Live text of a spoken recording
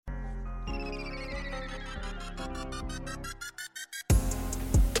Hello,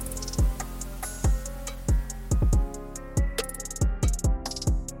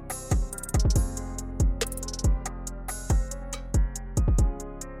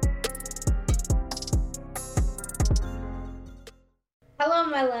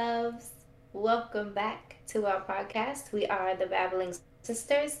 my loves. Welcome back to our podcast. We are the Babbling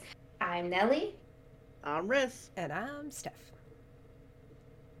Sisters. I'm Nellie. I'm Riz. And I'm Steph.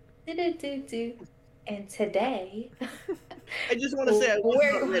 Do-do-do-do. And today... I just want to say I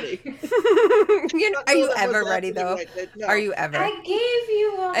wasn't ready. Are you ever ready, though? No. Are you ever? I gave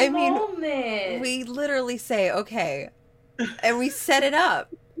you a moment. We literally say, okay, and we set it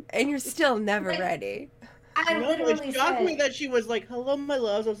up, and you're still never ready. I literally it shocked me that she was like, hello, my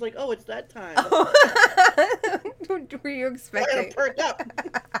loves. I was like, oh, it's that time. Were you expecting? I gotta perk up.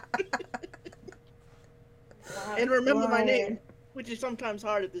 And remember my name, which is sometimes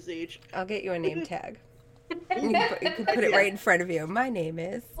hard at this age. I'll get you a name tag. You can put it right in front of you. My name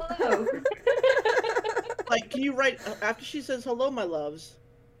is... Hello. Like, can you write, after she says, hello, my loves,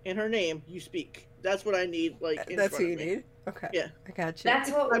 in her name, you speak. That's what I need, like, in That's front what of you me. need? Okay. Yeah. I got you.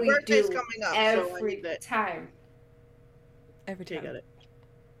 That's what my we birthday's do coming up, every so time. Every time. Okay, got it.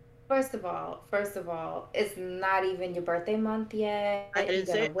 First of all, it's not even your birthday month yet. I didn't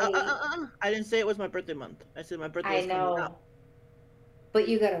say it. I didn't say it was my birthday month. I said my birthday is coming up. But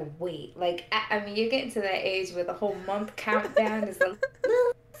you gotta wait. Like, I mean, you're getting to that age where the whole month countdown is a little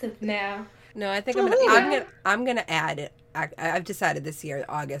stiff now. No, I think I'm gonna add it. I've decided this year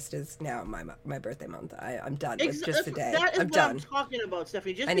August is now my birthday month. I'm done with just the day. That is I'm what done. I'm talking about,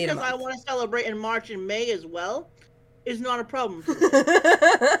 Stephanie. Just because I want to celebrate in March and May as well is not a problem.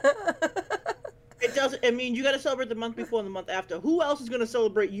 It doesn't. I mean, you got to celebrate the month before and the month after. Who else is going to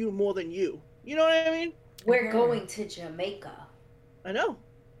celebrate you more than you? You know what I mean? We're going to Jamaica. I know.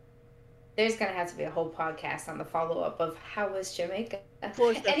 There's going to have to be a whole podcast on the follow-up of how was Jamaica.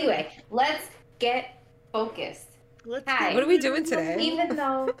 Course, anyway, let's get focused. Hi. What are we doing today? Even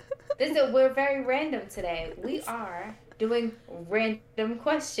though we're very random today, we are doing random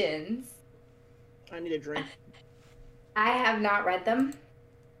questions. I need a drink. I have not read them.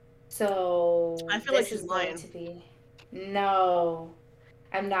 So I feel like she's lying. No,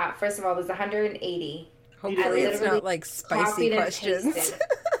 I'm not. First of all, there's 180. Hopefully it's not like spicy questions.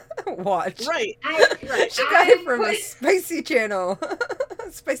 Watch. Right. She got it from a spicy channel.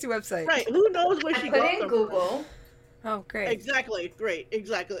 Spicy website. Right. Who knows where she got it in Google. Oh, great. Exactly. Great.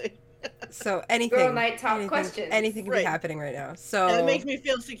 Exactly. So anything. Girl Night Top questions. Anything can be happening right now. So and it makes me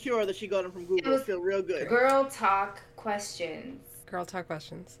feel secure that she got them from Google. I feel real good. Girl Talk questions. Girl Talk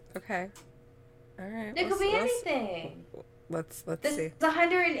questions. Okay. All right. It could be anything. Let's see. It's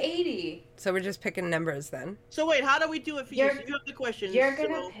 180. So we're just picking numbers then. So wait, how do we do it for you? So you have the questions. You're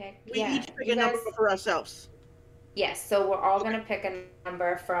gonna pick. We each pick a number for ourselves. Yes. So we're all gonna pick a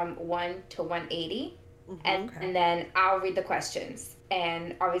number from 1 to 180, and then I'll read the questions.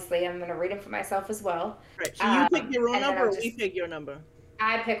 And obviously, I'm gonna read them for myself as well. Right. So you pick your own number, or we pick your number.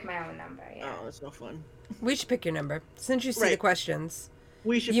 I pick my own number. Yeah. Oh, that's no fun. We should pick your number since you see the questions.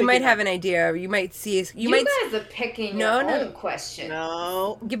 We should. You might have an idea. You might see. You guys are picking your own question.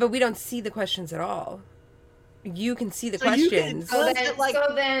 No. Yeah, but we don't see the questions at all. You can see the questions. So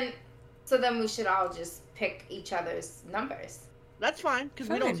then we should all just pick each other's numbers. That's fine because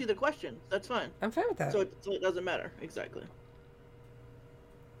we don't see the questions. That's fine. I'm fine with that. So it doesn't matter exactly.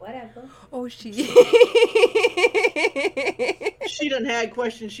 Whatever. Oh, she done had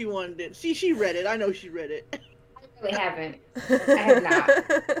questions she wanted it. See, she read it. I know she read it. I really haven't. I have not.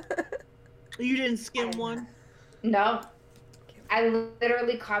 You didn't skim one? No. I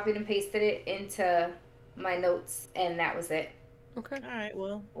literally copied and pasted it into my notes, and that was it. Okay. All right,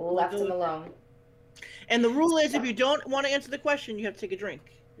 well. Left them alone. And the rule is if you don't want to answer the question, you have to take a drink.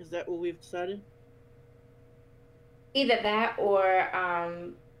 Is that what we've decided? Either that or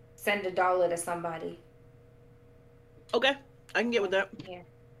send $1 to somebody. Okay. I can get with that. Yeah.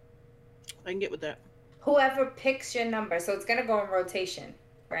 I can get with that. Whoever picks your number, so it's gonna go in rotation,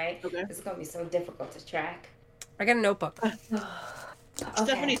 right? Okay. It's gonna be so difficult to track. I got a notebook. Okay.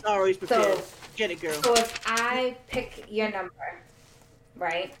 Stephanie's always prepared. So, get it, girl. So if I pick your number,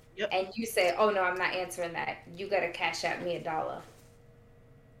 right? Yep. And you say, "Oh no, I'm not answering that," you gotta cash out me $1.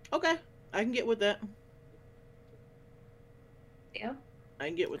 Okay. I can get with that. Yeah. I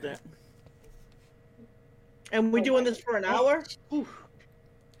can get with that. And we're doing this for an hour?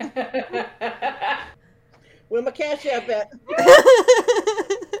 Where my cash app at?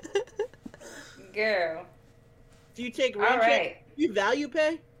 Girl. Do you take rent? All right. You value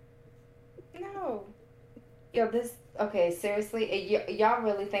pay? No. Yo, this... Okay, seriously, y'all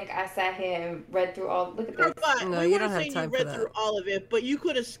really think I sat here and read through all? Look at this. No, you don't have time for that. You read through all of it, but you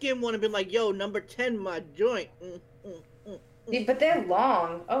could have skimmed one and been like, "Yo, number 10, my joint." But they're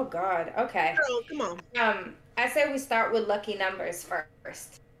long. Oh God. Okay. Girl, come on. I say we start with lucky numbers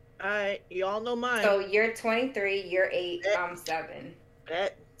first. All right, y'all know mine. So you're 23, you're 8, I'm 7.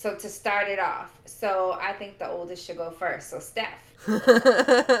 So to start it off, so I think the oldest should go first. So Steph.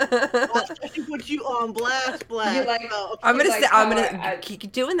 She put you on blast. You like, I'm gonna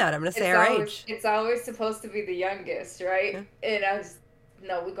keep doing that. I'm gonna say her age. It's always supposed to be the youngest, right? Yeah. And I was,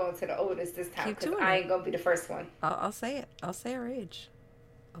 no, we're going to the oldest this time because I ain't gonna be the first one. I'll say it. I'll say her age.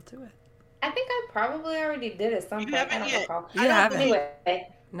 I'll do it. I think I probably already did it some point. I don't recall. You haven't. Anyway.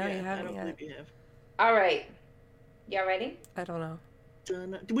 No, you haven't yet. All right. Y'all ready? I don't know.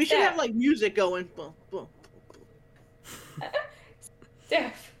 We should have like music going. Boom, boom.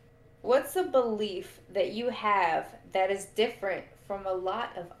 Steph, what's a belief that you have that is different from a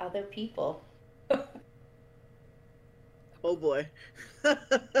lot of other people? Oh boy.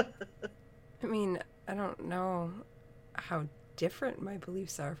 I mean, I don't know how different my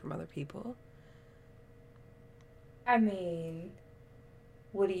beliefs are from other people. I mean,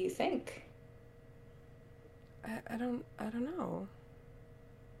 what do you think? I don't know.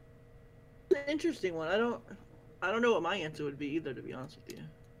 An interesting one. I don't know what my answer would be either, to be honest with you.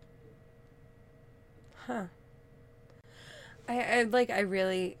 Huh. I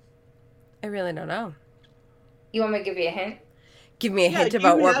really don't know. You want me to give you a hint? Give me a hint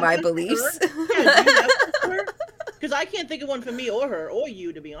about what my beliefs. Because I can't think of one for me or her or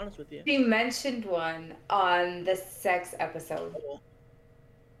you, to be honest with you. She mentioned one on the sex episode.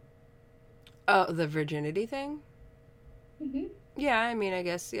 Oh, the virginity thing? Mm-hmm. Yeah, I mean, I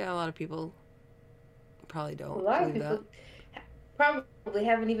guess, a lot of people probably don't. A lot of people probably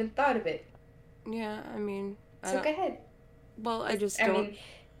haven't even thought of it. Yeah, I mean... So go ahead. Well, I mean,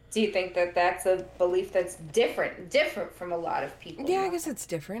 do you think that that's a belief that's different from a lot of people? Yeah, I guess it's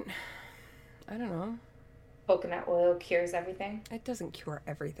different. I don't know. Coconut oil cures everything? It doesn't cure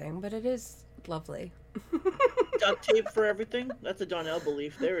everything, but it is lovely. Duct tape for everything? That's a Donnell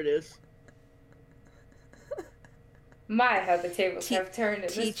belief. There it is. My, how the tables have turned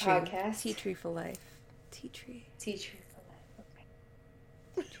in this podcast. Tea tree for life. Tea tree. Tea tree for life.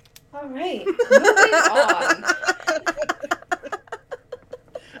 Okay. All right. Moving on.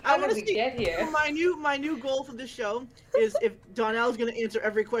 I want to get here. My new goal for this show is if Donnell's going to answer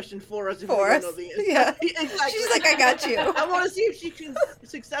every question for us. Yeah. Exactly. She's like, I got you. I want to see if she can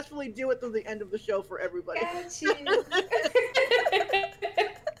successfully do it through the end of the show for everybody. Got you.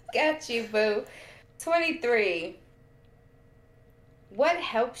 Got you, boo. 23. What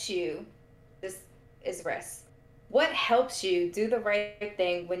helps you? This is rest. What helps you do the right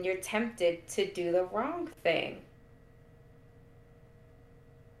thing when you're tempted to do the wrong thing?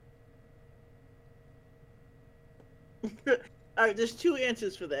 All right, there's two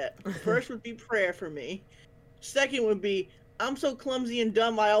answers for that. First would be prayer for me. Second would be I'm so clumsy and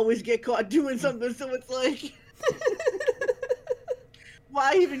dumb I always get caught doing something, so it's like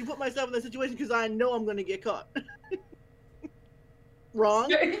why even put myself in that situation because I know I'm going to get caught. Wrong?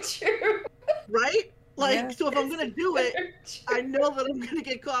 Very true. Right? Like, so if I'm going to do it, I know that I'm going to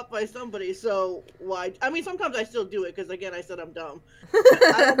get caught by somebody, so why? I mean, sometimes I still do it, because, again, I said I'm dumb.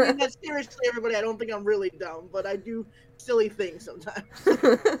 I don't mean that seriously, everybody. I don't think I'm really dumb, but I do silly things sometimes.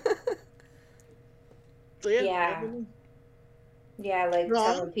 So, yeah. Yeah, like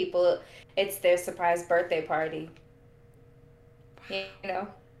telling people it's their surprise birthday party. You know?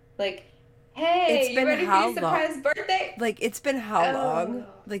 Like... Hey, it's been you ready how for your surprise birthday? Like, it's been how long?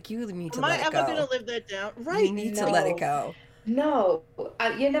 Like, you need to let it go. Am I ever going to live that down? Right. You need to let it go. No,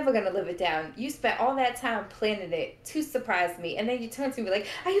 you're never going to live it down. You spent all that time planning it to surprise me, and then you turn to me like,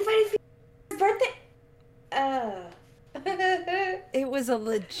 are you ready for your birthday? It was a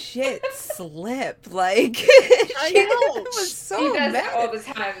legit slip. Like, I know. Was so she does mad. that all the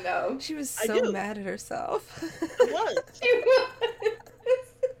time, though. She was so mad at herself. It was. She was.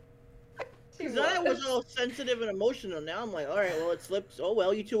 I was all sensitive and emotional. Now I'm like, all right, well, it slips. Oh,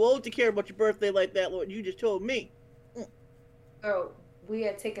 well, you're too old to care about your birthday like that, Lord. You just told me. Oh, we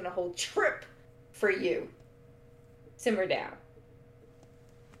are taking a whole trip for you. Simmer down.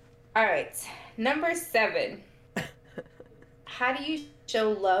 All right. Number 7. How do you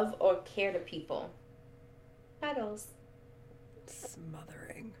show love or care to people? Cuddles.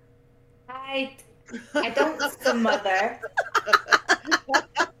 Smothering. I don't smother.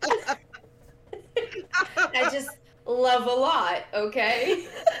 I just love a lot, okay?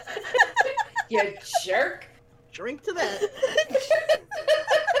 You jerk. Drink to that.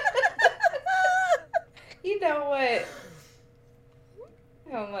 You know what? what?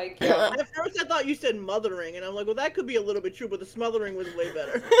 I'm like, yo. At first, I thought you said mothering, and I'm like, well, that could be a little bit true, but the smothering was way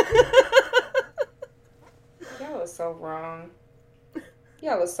better. Y'all was so wrong.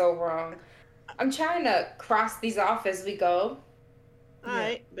 Y'all was so wrong. I'm trying to cross these off as we go. All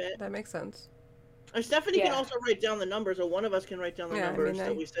right, bet. That makes sense. Stephanie can also write down the numbers, or one of us can write down the numbers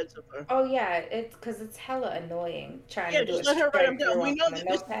that we said so far. Oh yeah, it's because it's hella annoying trying to do just let her write them down. We know that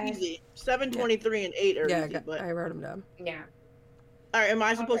this is easy. 7, 23, and 8 are easy. But I wrote them down. Yeah. All right, am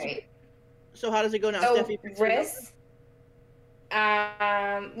I supposed to? So how does it go now, Steffi? Wrist.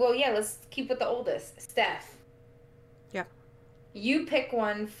 Well, yeah. Let's keep with the oldest, Steph. Yeah. You pick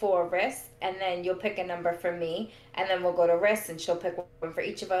one for wrist, and then you'll pick a number for me, and then we'll go to wrist, and she'll pick one for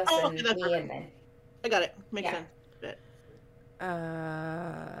each of us, and me, and then. I got it. Makes sense.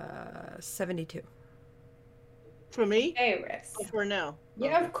 72. For me? Hey, wrist. Oh, for now.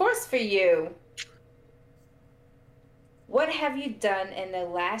 Yeah, of course for you. What have you done in the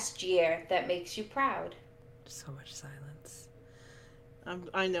last year that makes you proud? So much silence.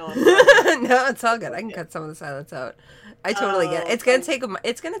 I know. No, it's all good. I can cut some of the silence out. I totally get it. It's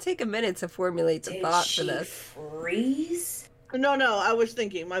gonna take a minute to formulate the thought for this. Freeze? No, I was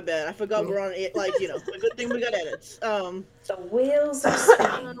thinking. My bad. I forgot we're on it. Like, a good thing we got edits. The wheels are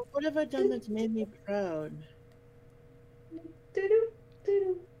spinning. What have I done that's made me proud?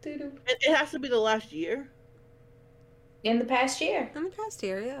 It has to be the last year. In the past year. In the past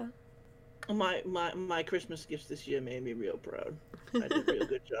year, yeah. My Christmas gifts this year made me real proud. I did a real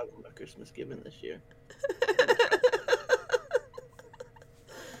good job with my Christmas giving this year.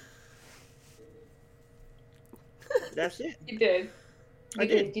 That's it. You did. You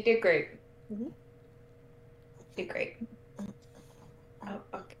did. You did great. Mm-hmm. You did great. Oh,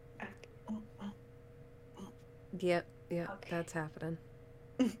 okay. Yep, okay. That's happening.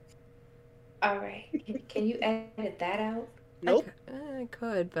 All right. Can you edit that out? Nope. I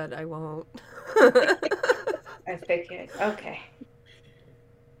could, but I won't. I figured. Okay.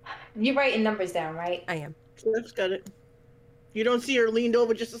 You're writing numbers down, right? I am. Steph's got it. You don't see her leaned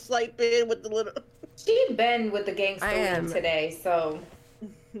over just a slight bit with the little... She been with the gangster today, so...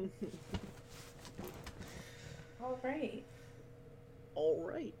 All right. All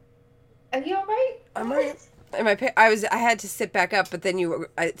right. Are you all right? I'm right. I had to sit back up, but then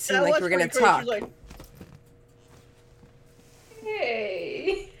it seemed like you were going to talk. Like...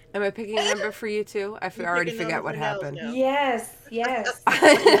 Hey. Am I picking a number for you too? I already forgot what happened. Yes. Yes.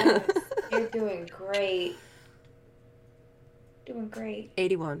 You're doing great.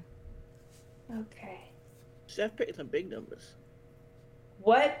 81. Okay. Steph picked some big numbers.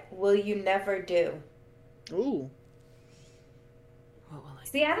 What will you never do? Ooh. What will I do?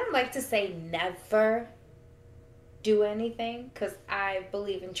 See, I don't like to say never do anything because I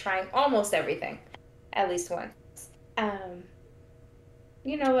believe in trying almost everything, at least once.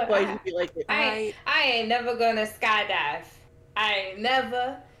 You know what? Why do you like it? I ain't never gonna skydive. I ain't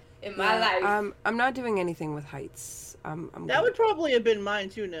never in my life. I'm not doing anything with heights. That would probably have been mine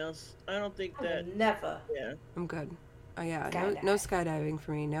too, Nels. I don't think that. Never. Yeah. I'm good. Oh yeah, Skydive. no skydiving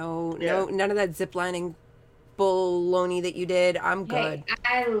for me. No, none of that zip lining baloney that you did. I'm good.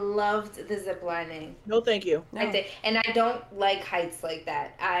 Hey, I loved the zip lining. No, thank you. No. I did, and I don't like heights like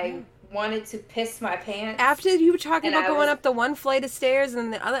that. I wanted to piss my pants. After you were talking about going up the one flight of stairs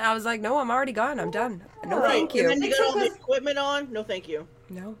and the other, I was like, no, I'm already gone. I'm done. No, thank you. And then you got all the equipment on. No, thank you.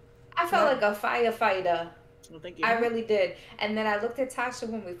 No. I felt like a firefighter. No, thank you. I really did. And then I looked at Tasha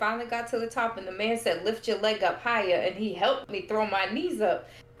when we finally got to the top, and the man said, lift your leg up higher, and he helped me throw my knees up.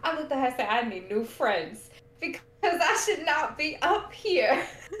 I looked at her and said, I need new friends because I should not be up here.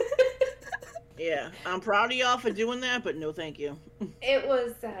 Yeah, I'm proud of y'all for doing that, but no thank you. It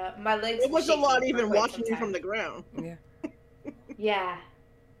was, my legs It was a lot even watching you from the ground. Yeah.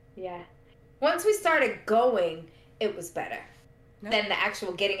 Yeah. Once we started going, it was better. No. Than the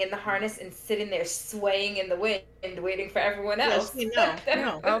actual getting in the harness and sitting there swaying in the wind waiting for everyone else. Yes,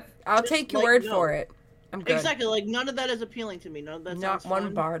 no. I'll take your word for it. I'm good. Exactly, like none of that is appealing to me. None of that Not one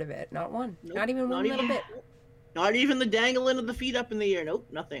fun. part of it. Not one. Nope. Not even one little bit. Not even the dangling of the feet up in the air. Nope,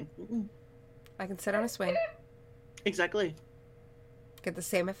 nothing. Mm-mm. I can sit on a swing. Exactly. Get the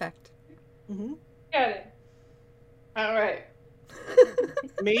same effect. Mm-hmm. Got it. All right.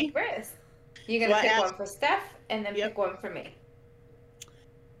 Me? Chris, you're going to pick one for Steph and then pick one for me.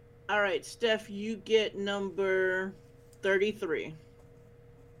 All right, Steph, you get number 33.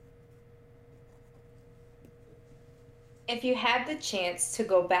 If you had the chance to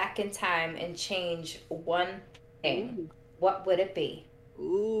go back in time and change one thing, what would it be?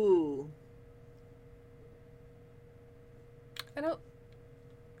 Ooh.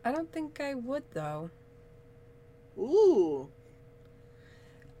 I don't think I would though. Ooh.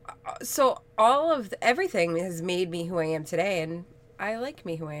 So everything has made me who I am today, and I like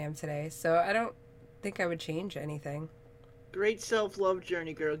me who I am today. So I don't think I would change anything. Great self-love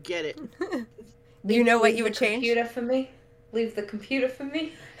journey, girl. Get it. You know what you would the change? Computer for me. Leave the computer for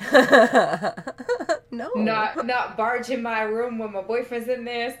me. No. Not barge in my room when my boyfriend's in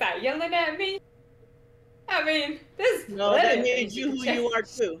there and start yelling at me. I mean, this. No, that made you who you are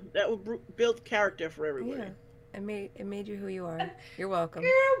too. That would build character for everybody. Yeah, it made you who you are. You're welcome.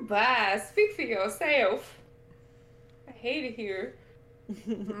 Girl, bye. Speak for yourself. I hate it here.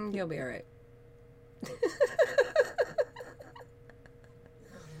 You'll be all right.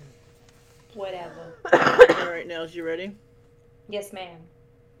 Whatever. All right, Nels, you ready? Yes, ma'am.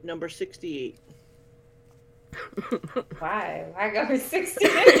 Number 68. Why? I got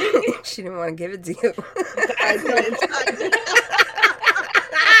 68. She didn't want to give it to you.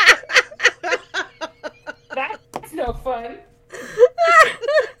 That's no fun.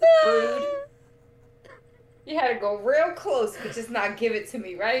 Rude. You had to go real close, but just not give it to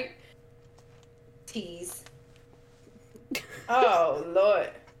me, right? Tease. Oh,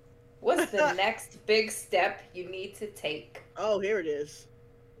 Lord. What's the next big step you need to take? Oh, here it is.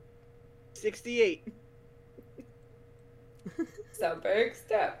 68. It's a big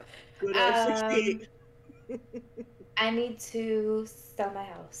step. Good old 68. I need to sell my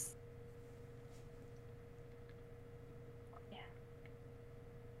house. Yeah.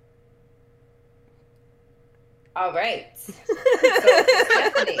 All right. So,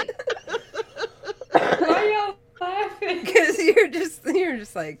 Stephanie. Why y'all laughing? Because you're just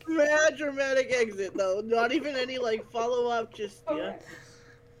like. Mad dramatic exit, though. Not even any, like, follow-up, just, yeah. Okay.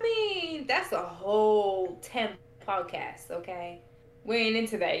 I mean, that's a whole 10 podcasts, okay? We ain't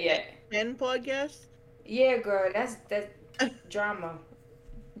into that yet. 10 podcasts? Yeah, girl, that's drama.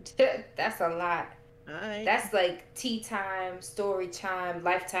 That's a lot. Alright. That's like tea time, story time,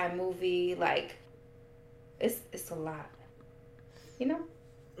 Lifetime movie. Like, it's a lot. You know?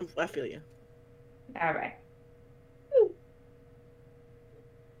 I feel you. All right.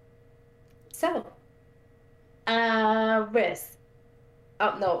 So, Riz.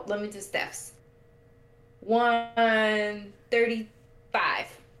 Oh no, let me do Steph's. 135.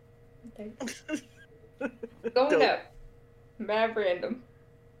 Going Dope. up. Mad random.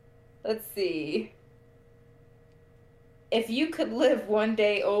 Let's see. If you could live one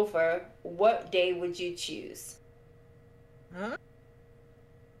day over, what day would you choose? Huh?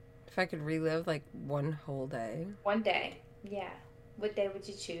 If I could relive like one whole day. One day. Yeah. What day would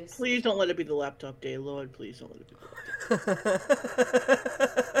you choose? Please don't let it be the laptop day, Lord. Please don't let it be the laptop.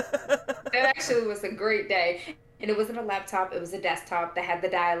 That actually was a great day. And it wasn't a laptop, it was a desktop that had the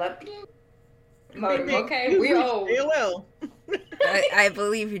dial-up modem. Okay, we old. AOL. I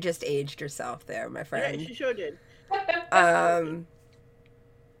believe you just aged yourself there, my Yeah, friend. she sure did. That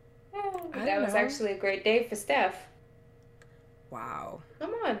was know. actually a great day for Steph. Wow.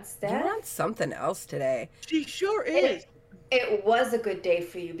 Come on, Steph. You're on something else today. She sure is. It was a good day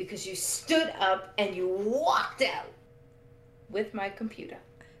for you because you stood up and you walked out with my computer.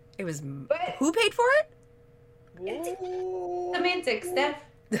 It was. But Who paid for it? semantics, Steph.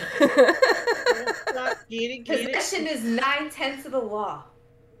 Get it. Possession is 9/10 of the law.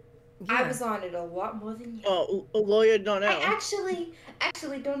 I Yeah. was on it a lot more than you. Oh, a lawyer don't know. I actually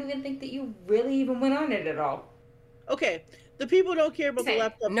don't even think that you really even went on it at all. Okay, the people don't care about the Same.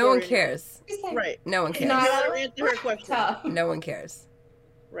 laptop. No one story cares. Right. No one It's cares. not You gotta a answer her question. laptop. No one cares.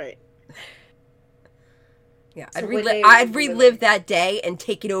 Right. Yeah, So I'd what day I'd would you live relive in? that day and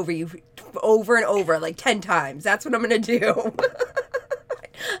take it over you over and over like 10 times. That's what I'm gonna do.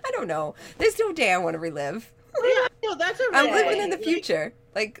 I don't know. There's no day I want to relive. Yeah, no, that's a I'm red living day. in the Like, future,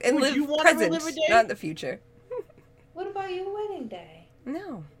 and would live you wanna present, relive a day? not the future. What about your wedding day?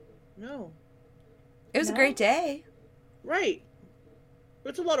 No, no. it was a No? great day. Right.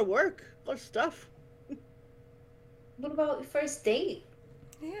 It's a lot of work. A lot of stuff. What about your first date?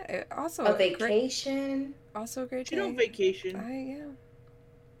 Yeah, also A great, vacation? also a great She day. don't vacation. Yeah.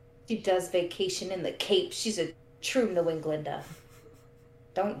 She does vacation in the Cape. She's a true New Englander.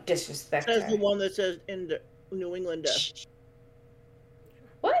 Don't disrespect Says her. the one that says in the New England. Shh.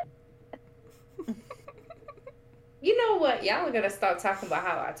 What? You know what? Y'all are gonna start talking about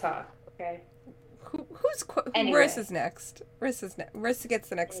how I talk, okay? Anyway. Riss is next. Riss gets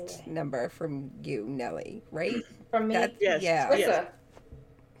the next Anyway. number from you, Nelly, right? From me, Yes. Yeah. what's yes. up?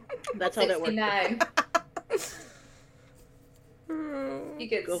 That's how that works. 69. You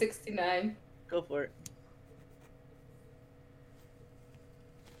get Go. 69. Go for it.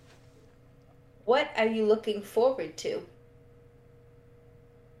 What are you looking forward to?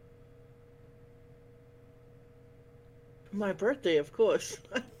 My birthday, of course.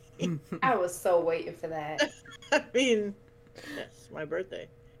 I was so waiting for that. I mean, yes, my birthday.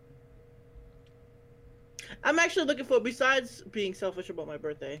 I'm actually looking forward, besides being selfish about my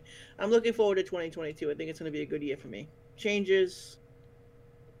birthday, I'm looking forward to 2022. I think it's going to be a good year for me. Changes,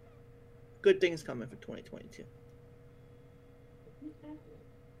 good things coming for 2022. Okay.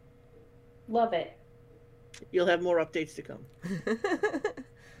 Love it. You'll have more updates to come.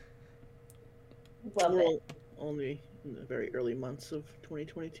 Love We're it. only in the very early months of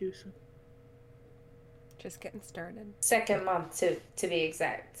 2022, so. Just getting started. Second month to be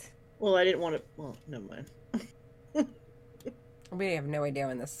exact. Well, I didn't want to. Well, never mind. We have no idea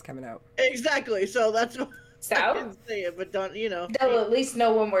when this is coming out. Exactly. So that's what I So didn't say it, but don't, you know. they'll at least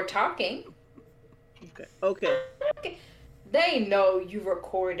know when we're talking. Okay. Okay. They know you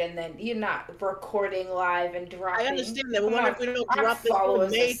record and then you're not recording live and dropping. I understand that. But Come what on, if we don't our drop this in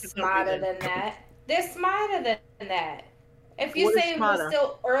followers May are for some smarter reason? than that. They're smarter than that. If you What is say we're smarter?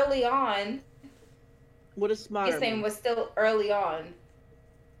 still early on, What is smarter? you're saying mean? we're still early on.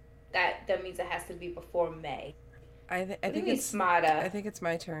 That means it has to be before May. I think it's smarter. I think it's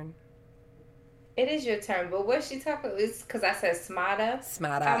my turn. It is your turn, but what's she talking? It's because I said smarter.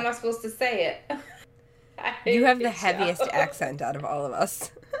 Smarter. How am I supposed to say it? You have the hate y'all. heaviest accent out of all of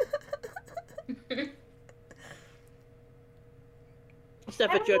us. Steph,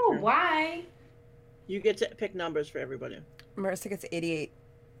 I it's your don't know turn. why. You get to pick numbers for everybody. Marissa gets 88.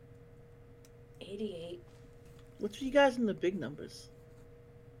 88. What's for you guys in the big numbers?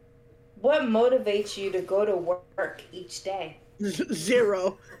 What motivates you to go to work each day?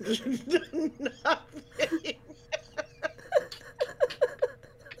 0. Nothing.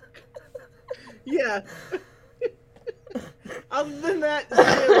 Yeah. Other than that,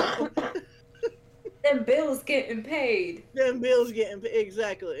 0. Them bills getting paid. Them bills getting paid.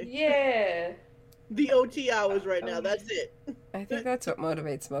 Exactly. Yeah. The OT hours right now. That's it. I think that's what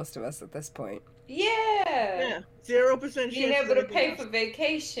motivates most of us at this point. Yeah. Yeah. 0% chance. Being able to pay for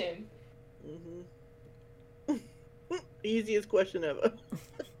vacation. Easiest question ever.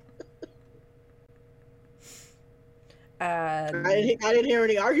 I didn't hear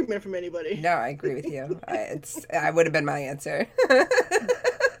any argument from anybody. No, I agree with you. I would have been my answer.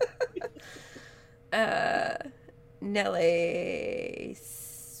 Nelly,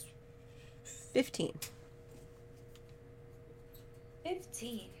 15.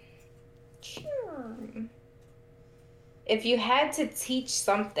 15. Sure. If you had to teach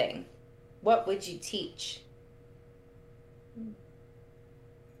something, what would you teach?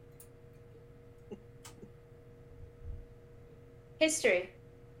 History.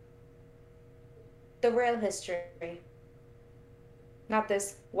 The real history. Not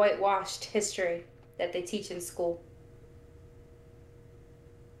this whitewashed history that they teach in school.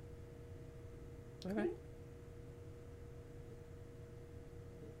 Okay.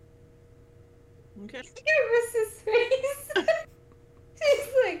 Okay. Mrs. face. She's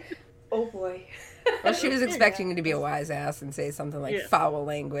like, oh boy. Well, she was expecting you to be a wise ass and say something like Yeah. foul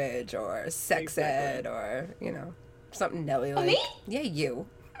language or sex ed Exactly. or, something Nelly Oh, like. me? Yeah, you.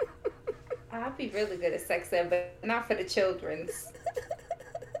 I'd be really good at sex ed, but not for the children's.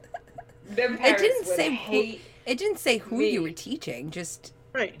 Them It parents didn't would say hate. It didn't say who me. you were teaching, just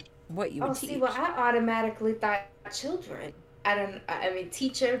Right. what you would Oh, teach. see, well, I automatically thought children. I mean,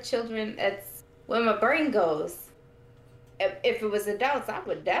 teacher, children. That's where my brain goes. If it was adults, I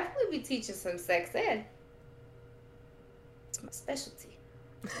would definitely be teaching some sex ed. It's my specialty.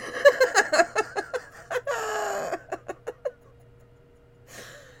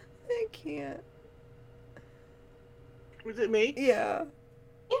 I can't. Was it me? Yeah.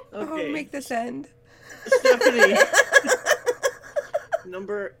 Okay. Oh, make this end. Stephanie.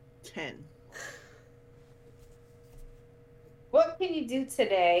 Number 10. What can you do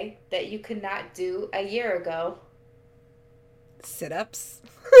today that you could not do a year ago? Sit-ups.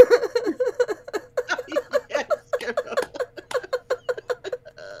 Yes, girl.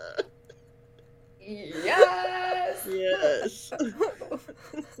 Yes! Yes.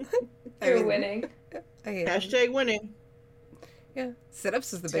 You're winning. Hashtag winning. Yeah,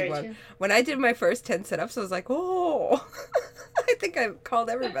 sit-ups is the Very big one. true. When I did my first 10 sit-ups, I was like, oh, I think I called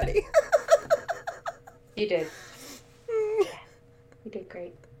everybody. You did. You did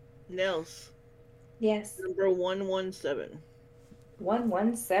great. Nels. Yes. Number 117.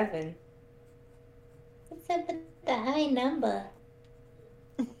 117. What's up with the high number?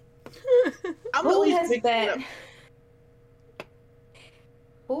 I'm Who always has mixing it up. been?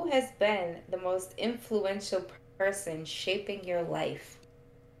 Who has been the most influential person shaping your life?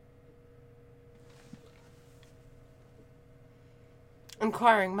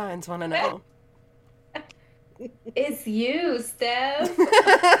 Inquiring minds want to know. It's you, Steph.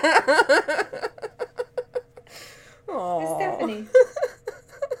 It's Stephanie.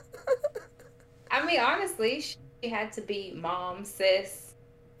 I mean, honestly, she had to be mom, sis.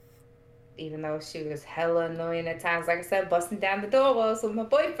 Even though she was hella annoying at times, like I said, busting down the doors with my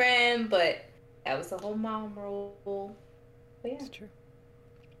boyfriend, but that was the whole mom role. But yeah. It's true.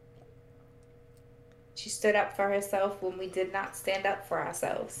 She stood up for herself when we did not stand up for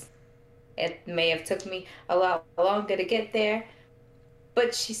ourselves. It may have took me a lot longer to get there,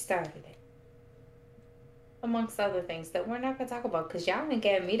 but she started it. Amongst other things that we're not going to talk about because y'all ain't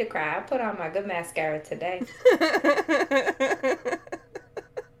getting me to cry. I put on my good mascara today.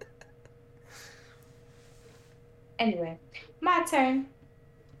 Anyway, my turn.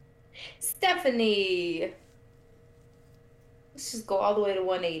 Stephanie. Let's just go all the way to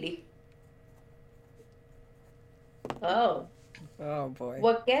 180. Oh. Oh, boy.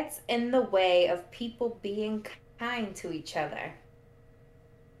 What gets in the way of people being kind to each other?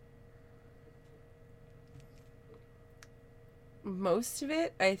 Most of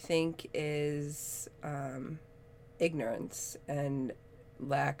it, I think, is ignorance and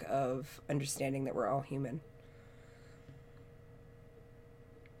lack of understanding that we're all human.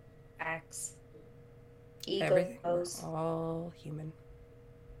 Acts. Everything. Egos. We're all human.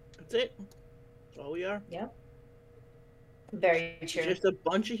 That's it. That's all we are. Yep. Very true. Just a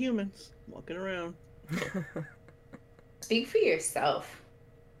bunch of humans walking around. Speak for yourself.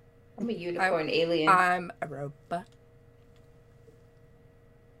 I'm a unicorn alien. I'm a robot.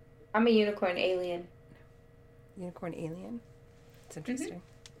 I'm a unicorn alien. Unicorn alien? It's interesting.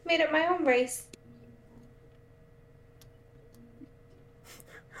 Made up my own race.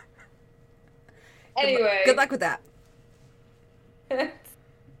 Anyway. Good luck with that.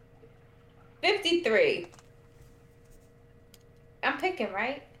 53. I'm picking,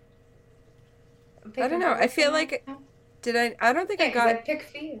 right? I don't know. I feel like I don't think I got. I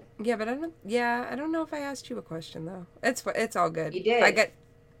picked for you. Yeah, but I don't. Yeah, I don't know if I asked you a question though. It's all good. You did. I got.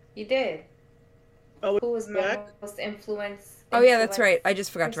 You did. Oh, who was my most influence? Oh yeah, that's right. I just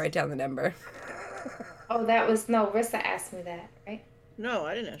forgot to write down the number. Oh, that was no. Rissa asked me that, right? No,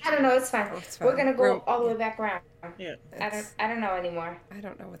 I didn't ask. I don't know. It's fine. Oh, it's fine. We're gonna go all the way back around. Yeah. I don't know anymore. I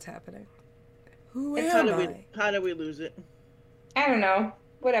don't know what's happening. Who How am did I? How did we lose it? I don't know.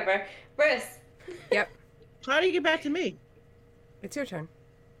 Whatever. Riss. Yep. How do you get back to me? It's your turn.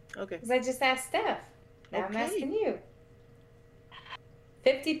 Okay. Because I just asked Steph. Now I'm Okay. asking you.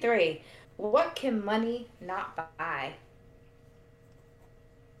 53. What can money not buy?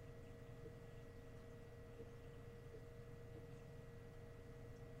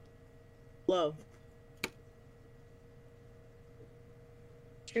 Love.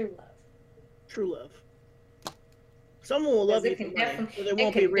 True love. True love. Someone will love you It for can money, definitely, but it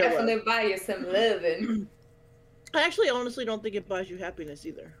won't be real definitely love. buy you some loving. I actually honestly don't think it buys you happiness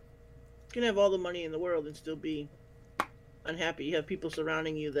either. You can have all the money in the world and still be unhappy. You have people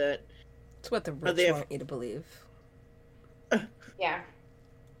surrounding you that It's what the rich they want you to believe. Yeah.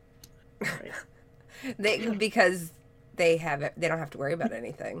 right. Because they have it. They don't have to worry about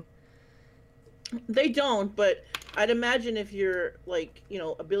anything. They don't, but I'd imagine if you're like,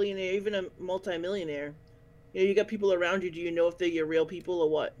 a billionaire, even a multimillionaire, you got people around you. Do you know if they're your real people or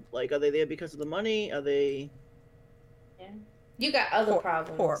what? Like, are they there because of the money? Are they? Yeah. You got other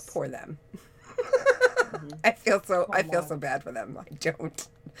problems. Poor them. Mm-hmm. I feel so on. bad for them. I don't.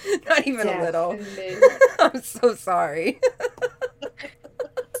 Not even a little. Definitely. I'm so sorry.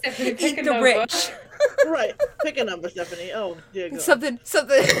 Stephanie, Eat pick a the number. rich. Right. Pick a number, Stephanie. Oh, dear God. Something. She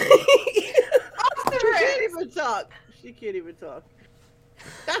can't even talk. She can't even talk.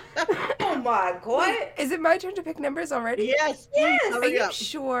 Oh my God. Is it my turn to pick numbers already? Yes. Yes. Please, Are hurry you up.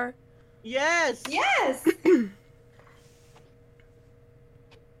 sure? Yes. Yes.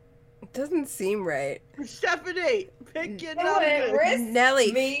 It doesn't seem right. Stephanie, pick your Do number. it, Riss.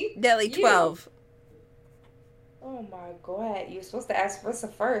 Nelly. Me. Nelly, You. 12. Oh my God. You were supposed to ask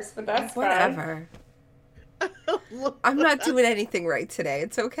Rissa first, but that's fine. Whatever. I'm not doing anything right today.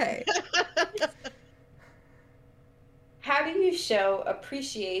 It's okay. How do you show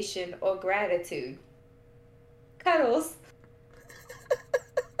appreciation or gratitude? Cuddles.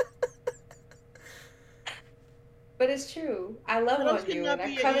 But it's true. I love Cuddles on you cannot and I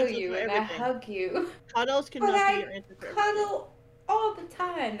be your cuddle answer you for and I everything. hug you. Cuddles But cannot I be your answer for everything. cuddle all the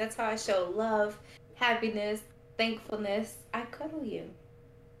time. That's how I show love, happiness, thankfulness. I cuddle you.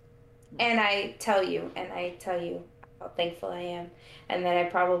 And I tell you how thankful I am. And then I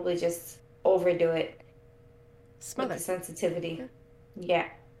probably just overdo it with Smother. the sensitivity. Yeah.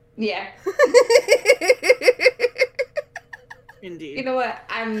 Yeah. Indeed. You know what?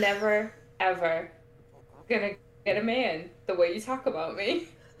 I'm never, ever gonna get a man the way you talk about me.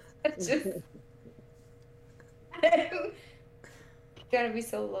 It's just gonna be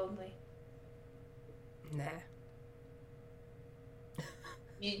so lonely. Nah.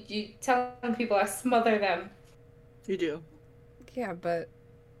 You telling people I smother them. You do. Yeah, but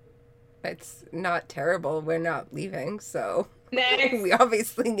it's not terrible. We're not leaving, so Next. we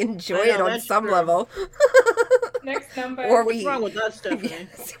obviously enjoy I know, it on that's some true. level. Next number. Or What's wrong with that, Stephanie?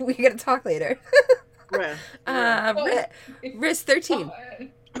 Yes, we gotta talk later. Right. Risk 13.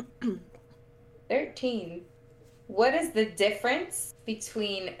 13. What is the difference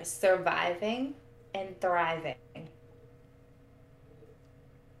between surviving and thriving?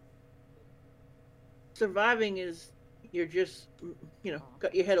 Surviving is you're just,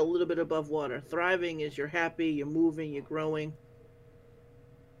 got your head a little bit above water. Thriving is you're happy, you're moving, you're growing,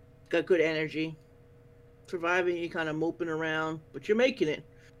 got good energy. Surviving, you're kind of moping around, but you're making it.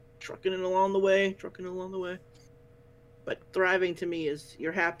 Trucking it along the way. But thriving to me is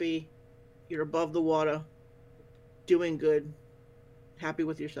you're happy, you're above the water, doing good, happy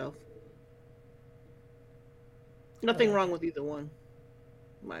with yourself. Nothing wrong with either one,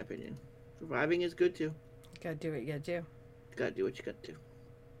 in my opinion. Surviving is good too. You gotta do what you gotta do. You gotta do what you gotta do.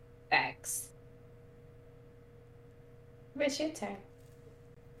 Facts. It's your turn.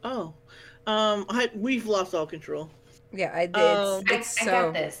 Oh, we've lost all control. Yeah, I did. I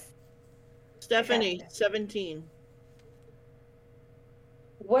got this. Stephanie, 17.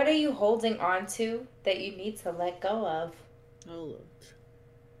 What are you holding on to that you need to let go of? Oh, Lord.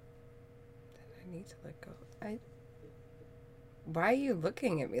 I need to let go. Why are you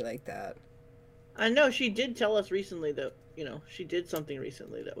looking at me like that? I know she did tell us recently that, she did something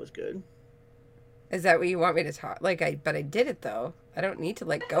recently that was good. Is that what you want me to talk? But I did it though. I don't need to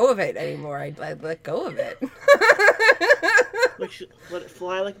let go of it anymore. I let go of it. Let it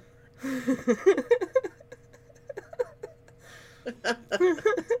fly like.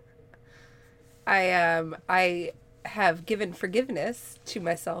 I have given forgiveness to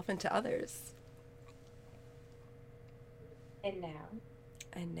myself and to others. And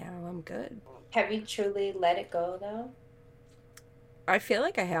now I'm good. have you truly let it go though? I feel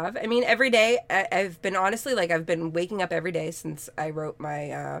like I have. I mean, every day I've been honestly I've been waking up every day since I wrote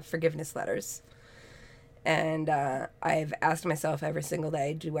my forgiveness letters, and I've asked myself every single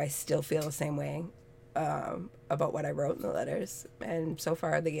day, do I still feel the same way about what I wrote in the letters? And so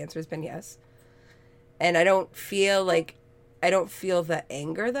far the answer has been yes. And I don't feel the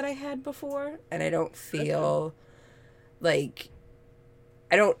anger that I had before, and I don't feel like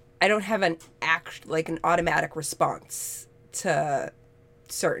I don't have an an automatic response to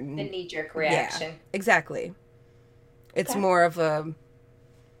certain The knee-jerk reaction. Yeah, exactly. It's Okay. more of a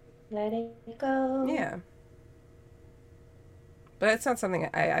Let it go. yeah. But it's not something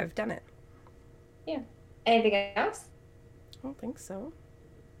I've done it. Yeah. Anything else? I don't think so.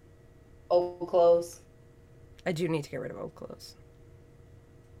 Old clothes. I do need to get rid of old clothes.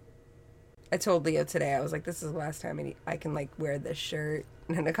 I told Leo today, I was like, this is the last time I can wear this shirt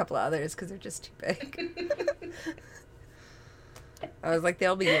and a couple of others because they're just too big. I was like,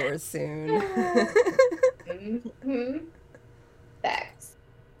 they'll be yours soon. Mm-hmm. Facts.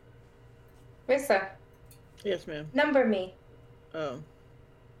 Rissa, Yes, ma'am. number me. Oh.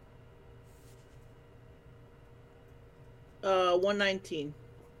 119.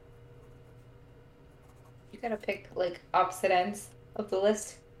 You gotta pick opposite ends of the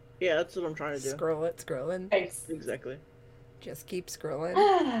list. Yeah, that's what I'm trying to do. Scrolling. Thanks. Exactly. Just keep scrolling.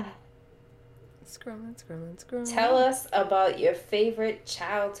 Scrolling. Tell us about your favorite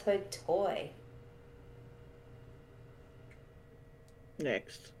childhood toy.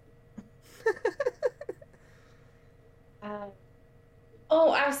 Next.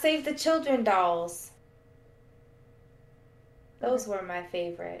 I'll save the children dolls. Those were my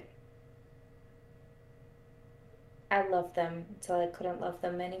favorite. I loved them until I couldn't love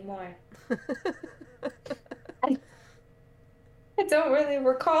them anymore. I don't really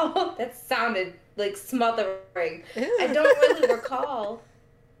recall. That sounded like smothering. I don't really recall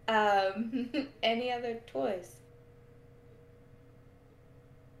any other toys.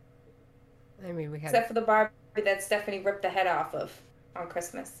 I mean, we had Except for the Barbie that Stephanie ripped the head off of on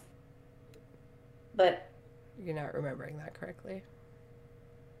Christmas. But You're not remembering that correctly.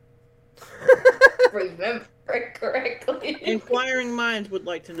 remember it correctly. Inquiring minds would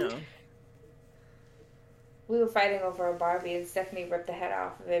like to know. We were fighting over a Barbie and Stephanie ripped the head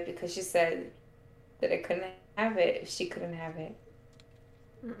off of it because she said that I couldn't have it if she couldn't have it.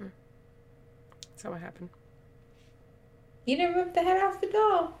 Mm-mm. That's not what happened. You didn't rip the head off the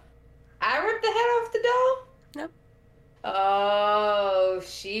doll. I ripped the head off the doll? No. Oh,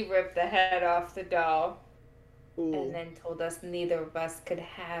 she ripped the head off the doll. Ooh. and then told us neither of us could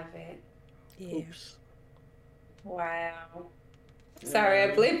have it. Yeah. Oops. Wow. Sorry,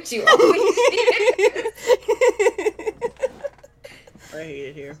 I blamed you on me. I hate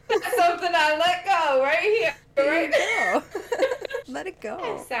it here. That's something I let go right here. There Right? you go. Let it I'm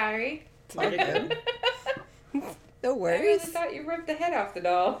go. sorry. Let it go. No I really worries. thought you ripped the head off the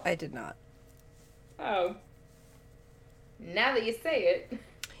doll. I did not. Oh. Now that you say it.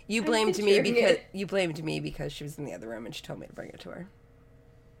 You I'm blamed me picturing because it. she was in the other room and she told me to bring it to her.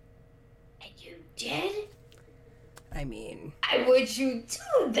 And you did? I mean, Why would you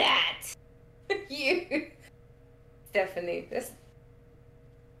do that? You. Stephanie, this.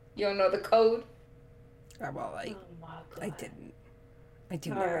 You don't know the code? well, Oh my God. I didn't. I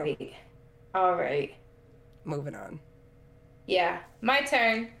do All now. right. All right. Moving on. Yeah, my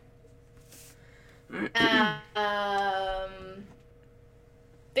turn.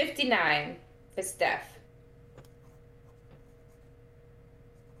 59 for Steph.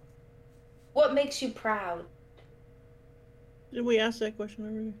 What makes you proud? Did we ask that question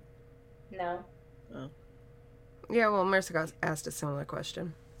already? No. Oh. Yeah, well, Marissa asked a similar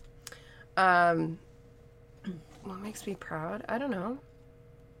question. What makes me proud? I don't know.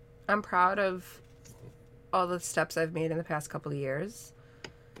 I'm proud of all the steps I've made in the past couple of years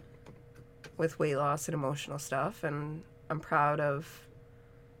with weight loss and emotional stuff, and I'm proud of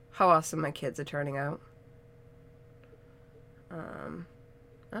how awesome my kids are turning out. I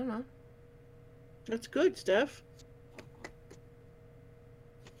don't know. That's good, Steph.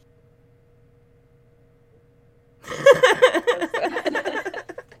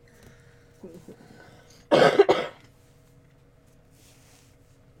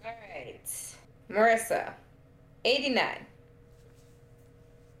 All right. Marissa, 89.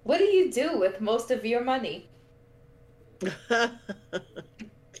 What do you do with most of your money?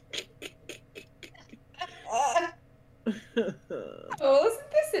 Oh,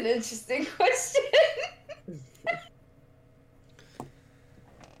 isn't this an interesting question?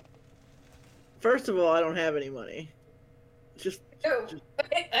 First of all, I don't have any money. Just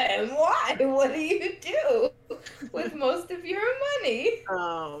And why? What do you do with most of your money?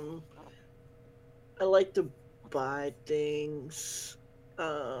 I like to buy things.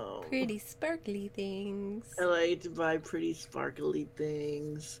 Pretty sparkly things. I like to buy pretty sparkly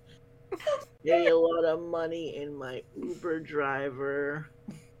things. Getting a lot of money in my Uber driver.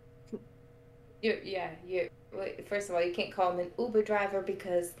 First of all, you can't call him an Uber driver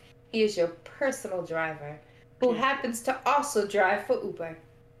because he is your personal driver who happens to also drive for Uber.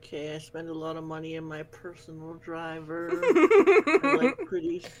 Okay, I spend a lot of money in my personal driver. I like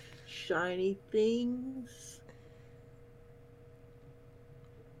pretty shiny things.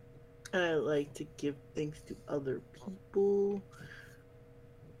 I like to give things to other people.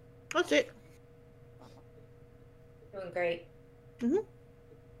 That's it. Doing great. Mhm.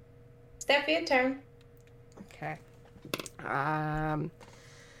 Steph, your turn. Okay.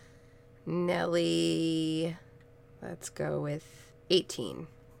 Nelly, let's go with 18.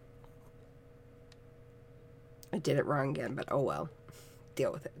 I did it wrong again, but oh well.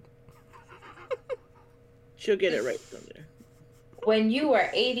 Deal with it. She'll get it right someday. When you are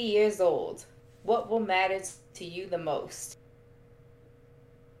 80 years old, what will matter to you the most?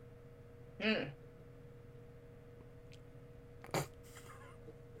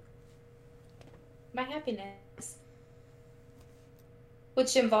 My happiness.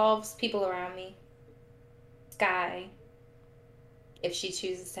 Which involves people around me. Sky. If she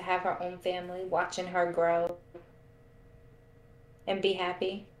chooses to have her own family, watching her grow and be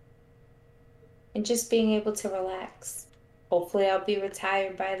happy. And just being able to relax. Hopefully I'll be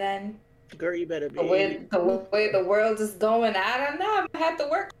retired by then. Girl, you better be. The way the world is going, I don't know. I have to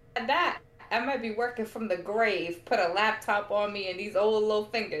work at that. I might be working from the grave. Put a laptop on me and these old little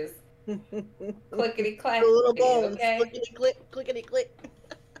fingers. Clickety clack. The little bones. Okay? Clickety click, clickety click.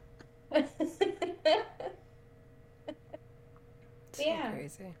 Yeah.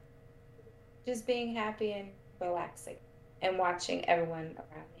 Crazy. Just being happy and relaxing and watching everyone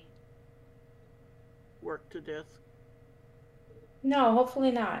around me. Work to death. No,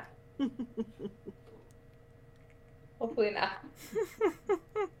 hopefully not. Hopefully not.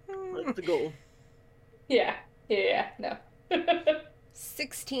 That's the goal. Yeah, no.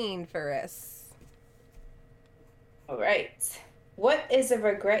 16 for us. All right. What is a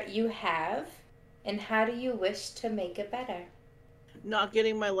regret you have, and how do you wish to make it better? Not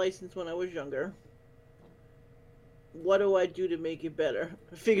getting my license when I was younger. What do I do to make it better?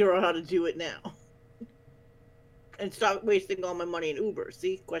 Figure out how to do it now. And stop wasting all my money in Uber.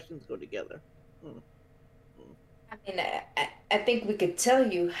 See? Questions go together. I mean, I think we could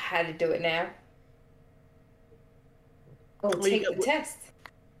tell you how to do it now. Oh, Well, you take got- the test.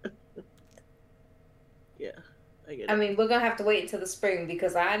 Yeah, I get it. I mean, we're gonna have to wait until the spring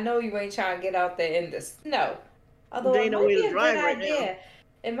because I know you ain't trying to get out there in the snow. Although There it ain't no might way be to a drive good right now. idea.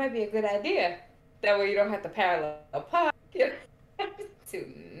 It might be a good idea. That way you don't have to parallel park. You don't have to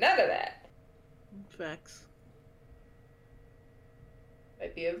do none of that. Facts.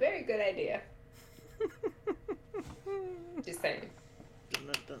 Might be a very good idea. Just saying. I'm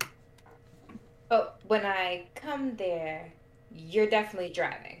not done. But when I come there, you're definitely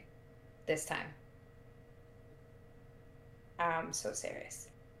driving this time. I'm so serious.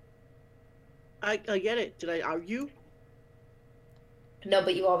 I get it. Did I argue? No,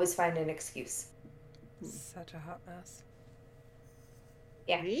 but you always find an excuse. Such a hot mess.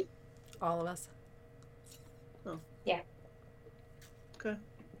 Yeah. Me? All of us. Okay.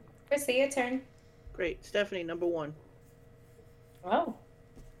 Chrissy, your turn. Great. Stephanie, number 1. Oh.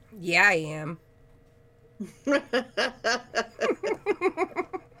 Yeah, I am.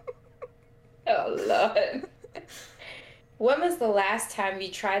 Oh, Lord. When was the last time you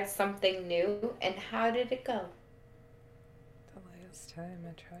tried something new and how did it go? The last time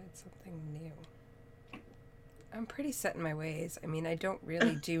I tried something new. I'm pretty set in my ways. I mean, I don't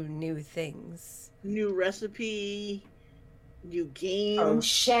really do new things. New recipe, new game.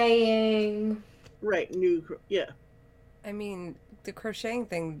 Crocheting. Right, yeah. I mean, the crocheting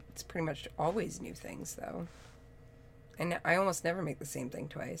thing, it's pretty much always new things, though. And I almost never make the same thing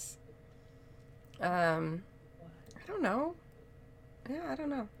twice. I don't know. Yeah, I don't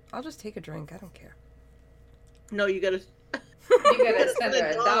know. I'll just take a drink. I don't care. No, you gotta. You gotta send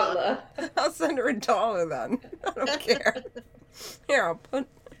her $1. I'll send her $1 then. I don't care. Here, I'll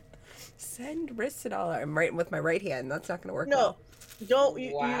send Riss $1. I'm writing with my right hand. That's not gonna work. No, well. don't.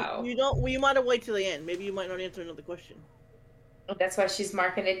 Wow. You don't. Well, you might have wait till the end. Maybe you might not answer another question. That's why she's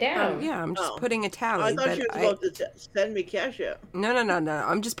marking it down. Yeah, I'm just Oh. putting a tally. I thought that she was about to send me cash out. No.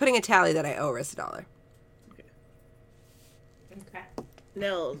 I'm just putting a tally that I owe Riss $1. Okay.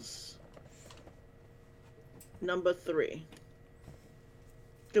 Nels. Number 3.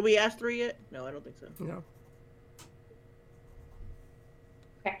 Did we ask 3 yet? No, I don't think so. No.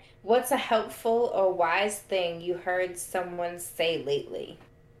 Okay. What's a helpful or wise thing you heard someone say lately?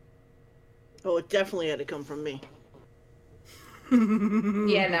 Oh, it definitely had to come from me.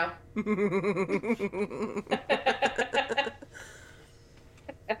 Yeah, no.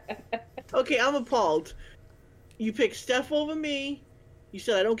 Okay, I'm appalled. You picked Steph over me. You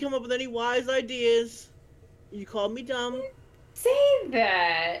said I don't come up with any wise ideas. You called me dumb. Say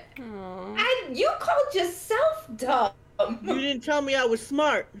that. Aw. You called yourself dumb. You didn't tell me I was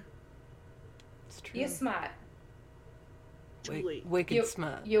smart. It's true. You're smart. Too late. Wicked You-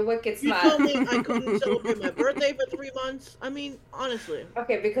 smart. You're wicked You smart. told me I couldn't celebrate my birthday for 3 months. I mean, honestly.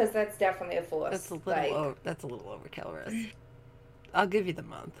 Okay, because that's definitely a force. That's a little like, that's a little overkill, Riss. I'll give you the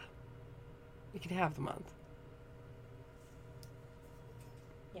month. You can have the month.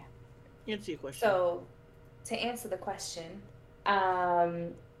 Answer your question. So, to answer the question,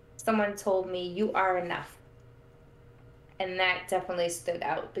 someone told me you are enough. And that definitely stood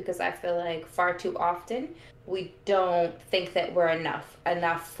out because I feel like far too often we don't think that we're enough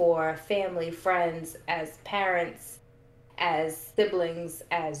for family, friends, as parents, as siblings,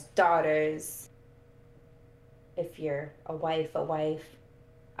 as daughters, if you're a wife,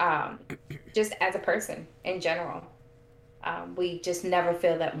 just as a person in general. We just never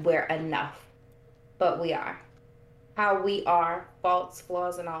feel that we're enough, but we are. How we are, faults,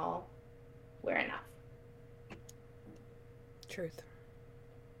 flaws, and all, we're enough. Truth.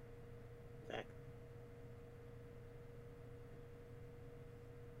 Fact.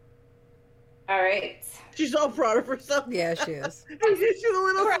 All right. She's all proud of herself. Yeah, she is. She shoot a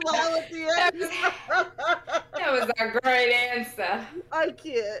little smile at the end. That was a great answer. I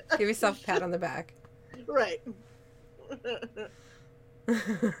can't. Give yourself a pat on the back. Right.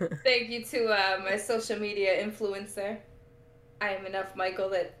 Thank you to my social media influencer. I am enough, Michael,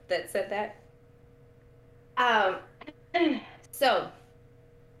 that said that. So,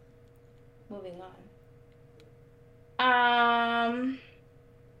 moving on.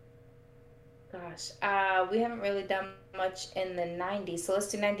 Gosh, we haven't really done much in the 90s, so let's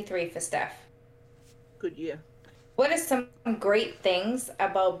do 93 for Steph. Good year. What are some great things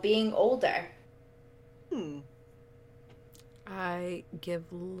about being older? I give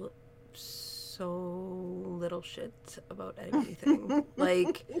so little shit about anything.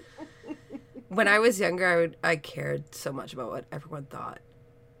 Like, when I was younger, I cared so much about what everyone thought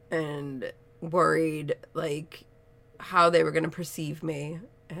and worried, like, how they were going to perceive me.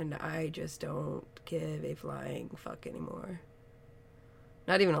 And I just don't give a flying fuck anymore.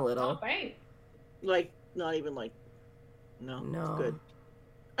 Not even a little. All right. Like, not even like No. No. Good.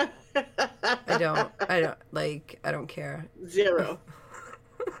 I don't care. 0.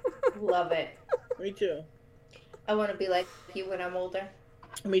 Love it. Me too. I want to be like you when I'm older.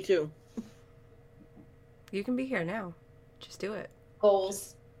 Me too. You can be here now. Just do it.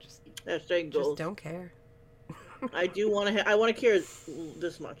 Goals. Hashtag goals. Just don't care. I do want to. I want to care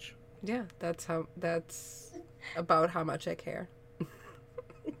this much. Yeah, that's about how much I care.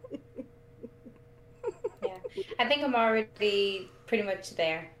 Yeah, I think I'm already pretty much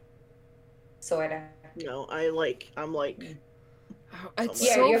there. Sorta. No, I'm like. It's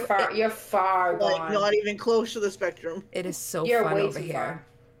Yeah, so, you're far Like gone. not even close to the spectrum. It is so You're fun way over too here. far.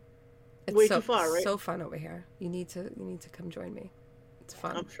 It's Way so, too far, right? So fun over here. You need to come join me. It's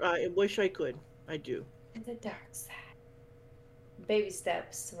fun. I wish I could. I do. In the dark side. Baby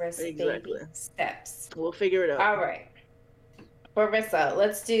steps, Rissa. Exactly. Baby steps. We'll figure it out. All right. Marissa,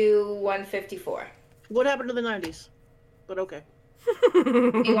 let's do 154. What happened to the 90s? But okay.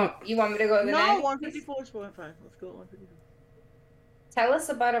 You want me to go to the No, 90s? 154 is fine. Let's go at 154. Tell us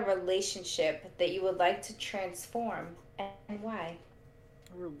about a relationship that you would like to transform and why.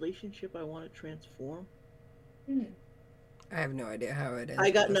 A relationship I want to transform? I have no idea how it is. I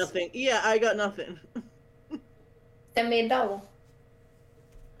got nothing. Yeah, I got nothing. Send me $1.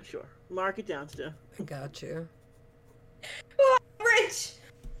 Sure. Mark it down, Steph. I got you. Oh, I'm rich.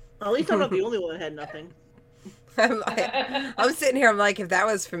 At least I'm not the only one that had nothing. I'm sitting here. I'm like, if that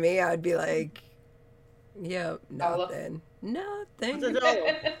was for me, I'd be like, yeah, nothing. It's a Nothing.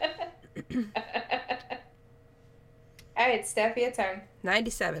 dollar. All right, Steph, your turn.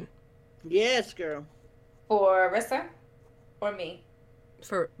 97. Yes, girl. For Rissa or me?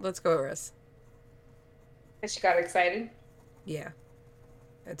 Let's go, Riss. Because she got excited. Yeah.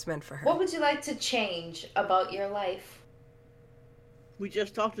 It's meant for her. What would you like to change about your life? We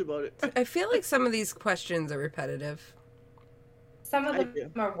just talked about it. I feel like some of these questions are repetitive. Some of I them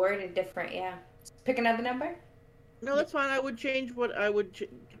do. are worded different, yeah. Pick another number? No, that's fine. I would change what I would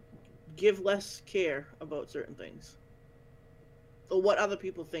give less care about certain things. Or what other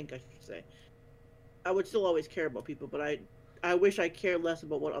people think, I should say. I would still always care about people, but I wish I cared less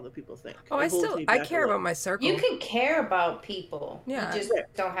about what other people think. Oh, It holds me I back a care lot. about my circle. You can care about people. Yeah. You just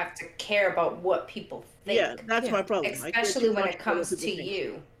don't have to care about what people think. Yeah, that's Yeah. my problem. I care Especially too when much it about what comes to people think.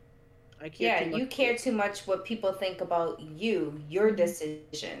 you. I care Yeah, too much you about care it. too much what people think about you, your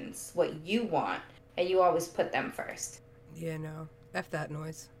decisions, what you want, and you always put them first. Yeah, no. F that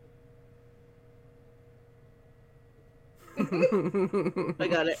noise. I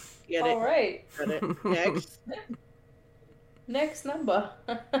got it. Get All it. right. Got it. Next. Next number.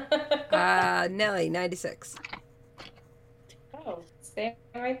 Nelly, 96. Oh, stay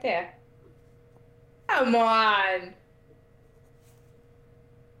right there. Come on.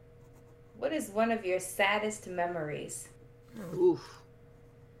 What is one of your saddest memories? Oof.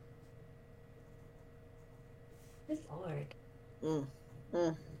 Good Lord.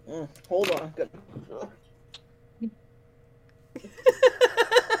 Hold on. Good.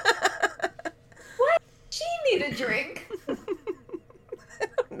 She need a drink.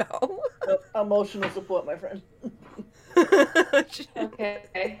 No. Emotional support, my friend.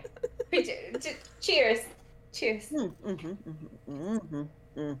 Okay. Cheers. Cheers. Cheers. Okay.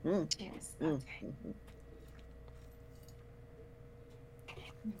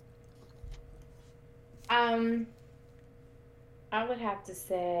 I would have to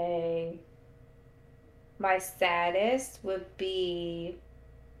say my saddest would be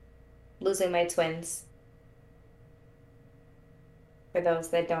losing my twins. For those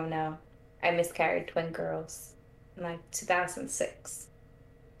that don't know, I miscarried twin girls in like 2006.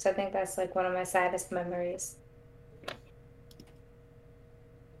 So I think that's like one of my saddest memories.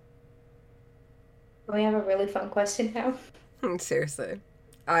 Can we have a really fun question now? Seriously.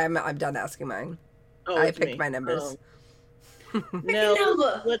 I'm done asking mine. Oh, I it's picked me. my numbers. Nels,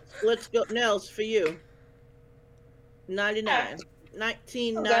 Number. let's go. Nels, for you. 99. Oh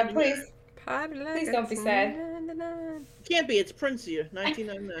 1999. God, please. Please don't be sad. Can't be. It's Prince here.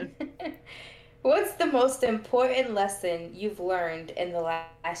 1999. What's the most important lesson you've learned in the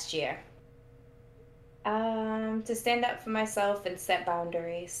last year? To stand up for myself and set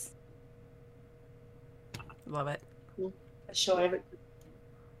boundaries. Love it. For sure. Love it.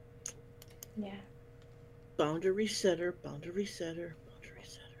 Yeah. Boundary setter, boundary setter, boundary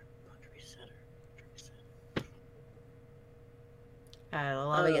setter, boundary setter, boundary setter. I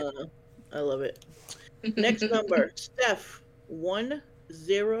love it. I love it. Next number, Steph,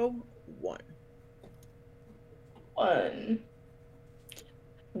 101. 1.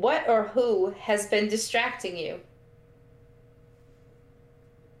 What or who has been distracting you?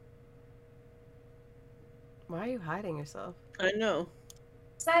 Why are you hiding yourself? I know.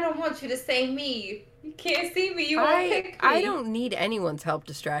 So I don't want you to say me. You can't see me. You won't pick me. I don't need anyone's help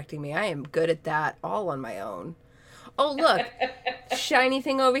distracting me. I am good at that all on my own. Oh, look. Shiny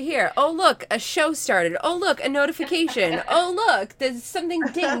thing over here. Oh, look. A show started. Oh, look. A notification. Oh, look. There's something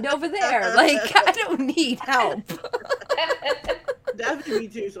dinged over there. Like, I don't need help. That's me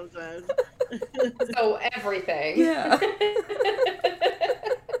too sometimes. So everything. Yeah.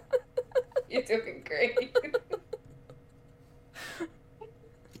 You're doing great.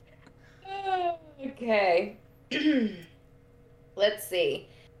 Okay. Let's see.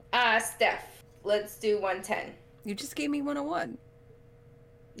 Steph, let's do 110. You just gave me 101.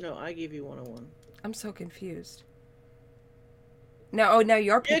 No, I gave you 101. I'm so confused. No, now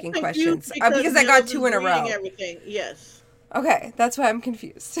you're picking You're questions. confused Because I got 2 in a row. Everything. Yes. Okay, that's why I'm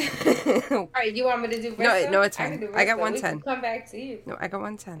confused. All right, you want me to do Rissa? No, it's fine. I got 110. We can come back to you. No, I got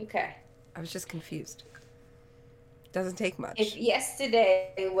 110. Okay. I was just confused. Doesn't take much. If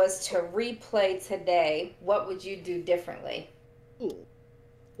yesterday was to replay today, what would you do differently? Ooh.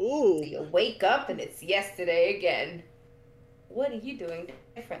 So you wake up and it's yesterday again. What are you doing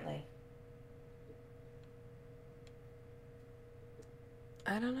differently?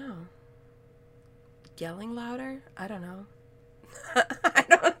 I don't know. Yelling louder? I don't know. I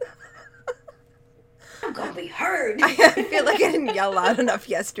don't. I'm gonna be heard. I feel like I didn't yell loud enough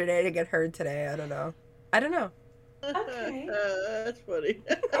yesterday to get heard today. I don't know. Okay. That's funny.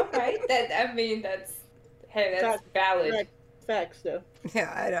 All right. That's valid. Facts, though.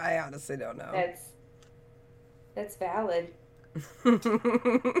 Yeah, I honestly don't know. That's valid. All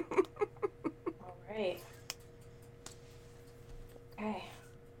right. Okay.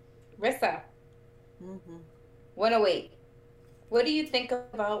 Rissa. 108. What do you think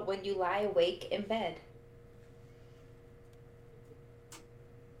about when you lie awake in bed?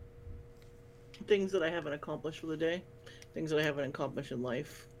 Things that I haven't accomplished for the day. Things that I haven't accomplished in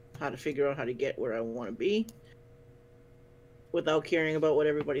life. How to figure out how to get where I want to be. Without caring about what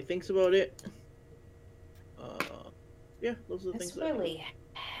everybody thinks about it. Yeah, those are the things. It's really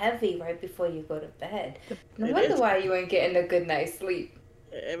heavy right before you go to bed. No It wonder is. why you ain't getting a good night's sleep.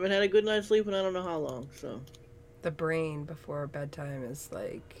 I haven't had a good night's sleep in I don't know how long, so. The brain before bedtime is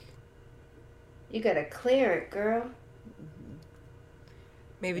like... You gotta clear it, girl.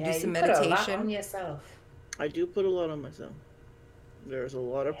 Maybe do some you put a lot meditation. on yourself. I do put a lot on myself. There's a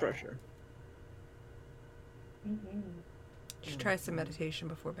lot of pressure. Just try some meditation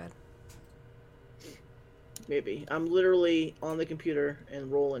before bed. Maybe. I'm literally on the computer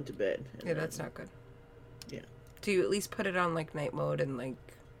and roll into bed. Yeah, that's not good. Yeah. Do you at least put it on like night mode and like...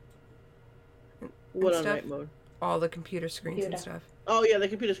 What on stuff? night mode? All the computer screens and stuff. Oh yeah, the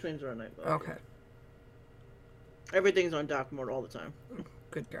computer screens are on night mode. Okay. Everything's on dark mode all the time.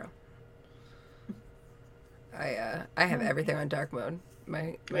 Good girl. I have everything on dark mode.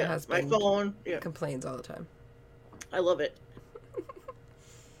 My husband my phone, complains all the time. I love it.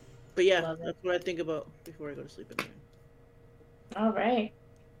 But yeah, that's what I think about before I go to sleep at night. All right.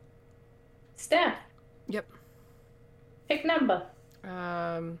 Steph. Yep. Pick number.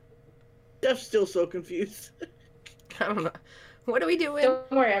 Steph's still so confused. I don't know. What are we doing?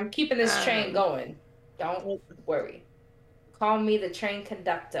 Don't worry, I'm keeping this train going. Don't worry. Call me the train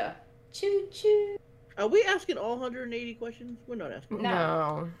conductor. Choo choo. Are we asking all 180 questions? We're not asking.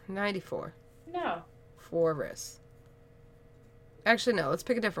 No. 94. No. For Riss. Actually, no. Let's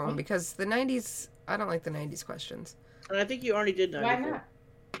pick a different one because the 90s... I don't like the 90s questions. And I think you already did 94. Why not?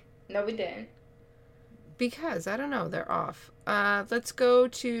 No, we didn't. Because, I don't know. They're off. Let's go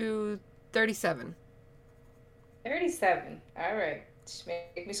to 37. 37. All right. Just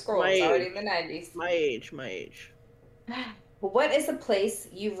make me scroll. My It's age. already in the 90s. My age. What is a place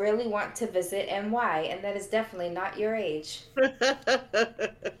you really want to visit and why? And that is definitely not your age.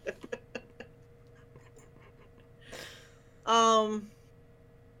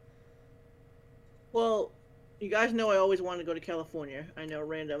 Well, you guys know I always wanted to go to California. I know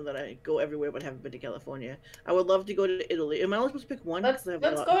random that I go everywhere but haven't been to California. I would love to go to Italy. Am I only supposed to pick one? Let's go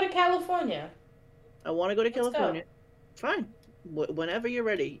to California. I want to go to Let's California. go. Fine. Whenever you're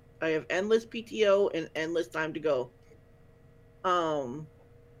ready. I have endless PTO and endless time to go.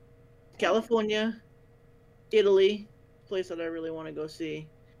 California, Italy, place that I really want to go see.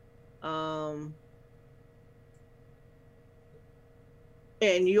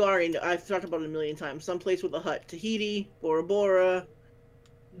 And you already know, I've talked about it a million times. Some place with a hut. Tahiti, Bora Bora,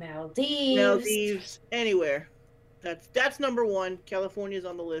 Maldives, anywhere. That's number one. California's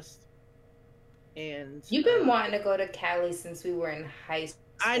on the list. And You've been wanting to go to Cali since we were in high school.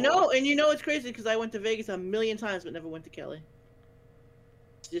 I know, and you know it's crazy because I went to Vegas a million times but never went to Cali.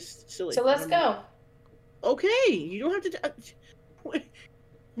 It's just silly. So let's go. Okay, you don't have to.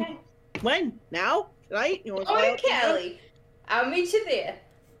 When? Now? Tonight? You want to fly Oh, out tomorrow? Cali. I'll meet you there.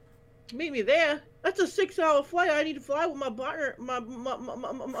 Meet me there. That's a 6-hour flight. I need to fly with my partner.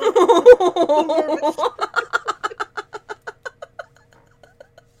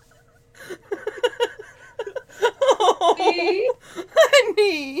 See?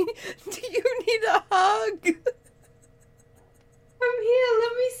 Honey, do you need a hug? Come here,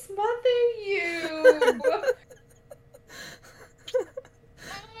 let me smother you.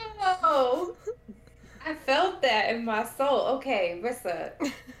 Oh, I felt that in my soul. Okay, Rissa,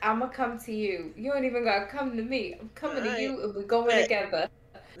 I'ma come to you. You ain't even gotta come to me. I'm coming to you and we're going Bet. together.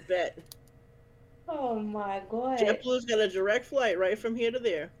 Bet. Oh my god. JetBlue's got a direct flight right from here to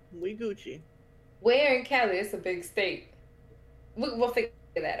there. We Gucci. Where in Cali? It's a big state. We'll figure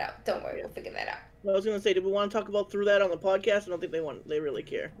that out. Don't worry, Yeah. we'll figure that out. I was gonna say, do we want to talk about through that on the podcast? I don't think they really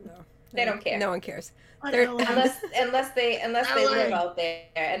care. No. They don't care. No one cares. What They're- LA? Unless they LA. live out there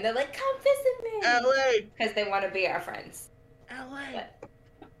and they're like, come visit me. LA. Because they want to be our friends. LA. But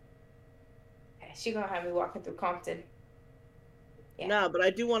she gonna have me walking through Compton. Yeah. Nah, but I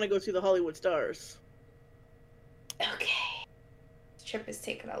do want to go see the Hollywood Stars. Okay. This trip is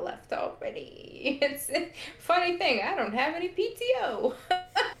taking a left already. It's a funny thing. I don't have any PTO.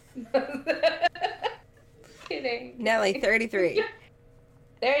 Kidding. Nelly, 33.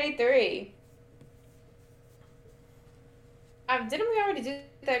 33. Didn't we already do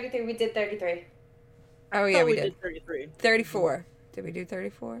 33? We did 33. Oh, yeah, Thought we did. 33. 34. Did we do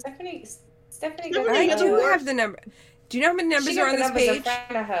 34? Stephanie Stephanie got I got do the worst. have the number. Do you know how many numbers she are got on the this numbers in page?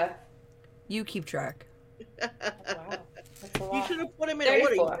 front of her. You keep track. Wow. That's a You lot. should have put them in order.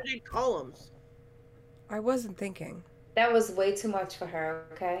 34. You did columns. I wasn't thinking. That was way too much for her,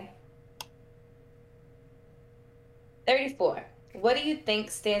 okay? 34. What do you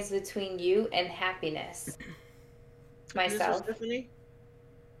think stands between you and happiness? Myself. This is Stephanie?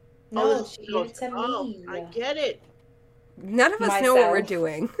 No, this- she gave it to me. I get it. None of us know what we're Myself.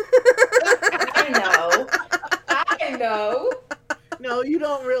 doing. I know. I know. No, you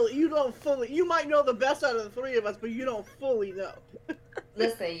don't really. You don't fully. You might know the best out of the three of us, but you don't fully know.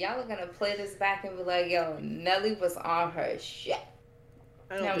 Listen, y'all are gonna play this back and be like, yo, Nelly was on her shit.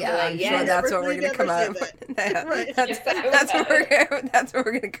 I don't No, think Yeah, like, I'm yeah, sure that's what we we're gonna never come say out. that. Yeah, Right. that's what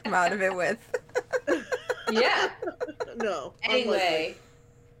we're gonna come out of it with. Yeah. No. Anyway,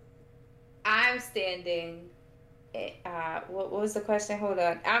 I'm standing. What was the question? Hold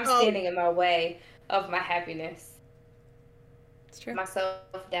on. I'm Oh. standing in my way of my happiness, It's true. my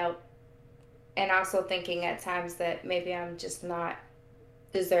self-doubt, and also thinking at times that maybe I'm just not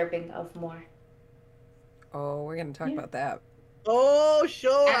deserving of more. Oh, we're gonna talk Yeah. about that. Oh,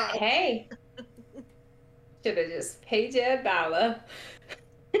 sure. Hey, should have just paid you $1.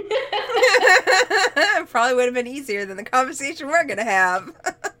 Probably would have been easier than the conversation we're gonna have.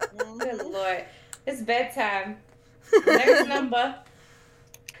 Good Lord, it's bedtime. Next number.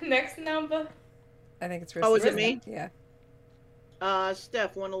 Next number. I think it's. Oh, is it Rissa. me? Yeah.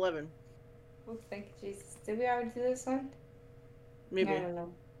 Steph, 111. Oh, thank you, Jesus. Did we already do this one? Maybe. I don't know.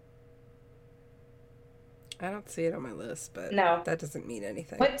 I don't see it on my list, but No. that doesn't mean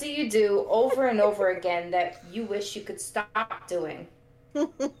anything. What do you do over and over again that you wish you could stop doing?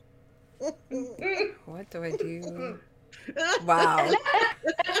 What do I do? Wow.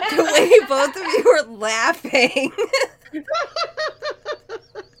 The way both of you were laughing.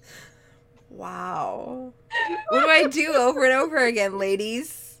 Wow. What do I do over and over again,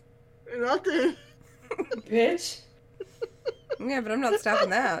 ladies? Nothing. Bitch. Yeah, but I'm not stopping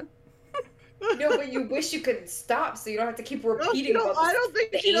that. No, but you wish you could stop so you don't have to keep No, repeating no, about I don't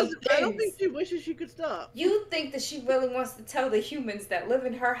think she same doesn't. I don't things. think she wishes she could stop. You think that she really wants to tell the humans that live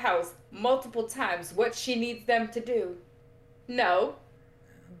in her house multiple times what she needs them to do? No.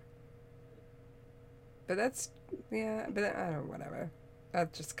 But that's, yeah, but I don't, whatever.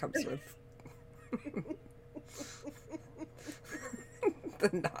 That just comes with the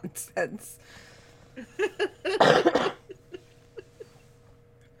nonsense.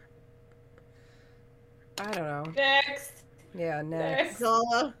 I don't know. Next. Yeah, next.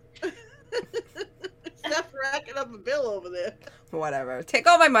 Paula. Steph racking up a bill over there. Whatever. Take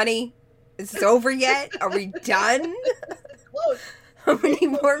all my money. Is this over yet? Are we done? Close. How many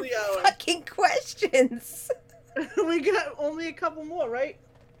more Close the hour. fucking questions? We got only a couple more, right?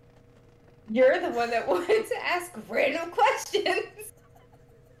 You're the one that wanted to ask random questions. I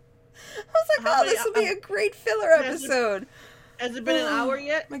was like, How oh, many- this will be a great filler Has it- episode. Has it been an hour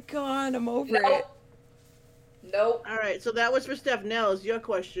yet? My God, I'm over it. Nope. Nope. All right, so that was for Steph. Nels, your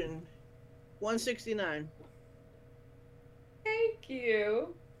question. 169. Thank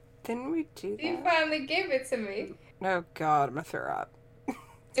you. Didn't we do You that? finally gave it to me. Oh God, I'm gonna throw up.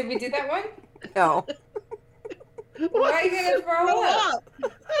 Did we do that one? No. Why are you gonna throw up?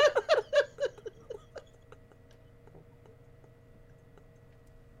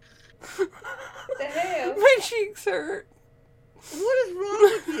 The hell? My cheeks hurt. What is wrong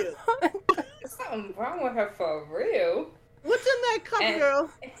with you? There's something wrong with her for real. What's in that cup, And-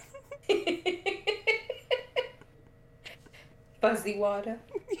 girl? Fuzzy water.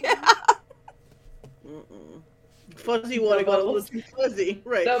 Yeah. Mm-mm. Fuzzy water got a little too fuzzy.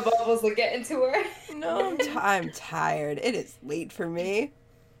 Right. The bubbles are getting to her. No, I'm tired. It is late for me.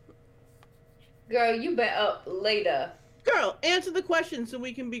 Girl, you been up later. Girl, answer the question so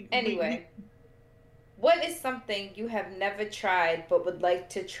we can be. Anyway, what is something you have never tried but would like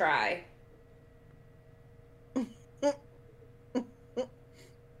to try?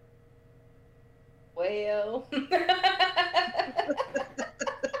 Well.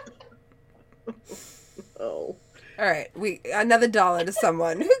 Oh. All right, another $1 to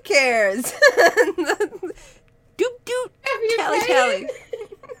someone. Who cares? Doot doot. Have you Tally paid? tally.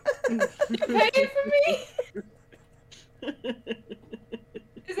 You paying for me?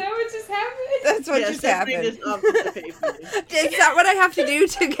 Is that what just happened? That's what Yeah, just Stephanie happened. just offered to pay for me. Is that what I have to do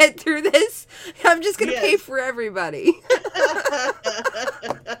to get through this? I'm just gonna pay Yes. for everybody.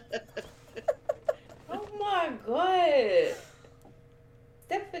 Oh my god.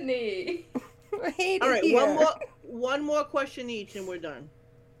 Stephanie. I hate All it right, here. one more question each, and we're done.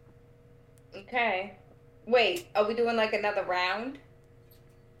 Okay. Wait, are we doing like another round?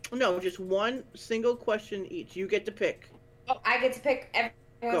 No, just one single question each. You get to pick. Oh, I get to pick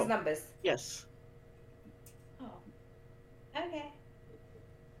everyone's Go. numbers. Yes. Oh. Okay.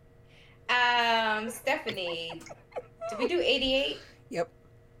 Stephanie, did we do 88? Yep.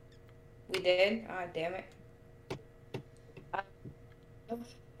 We did? Oh, damn it.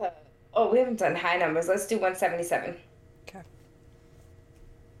 Oh, we haven't done high numbers. Let's do 177. Okay.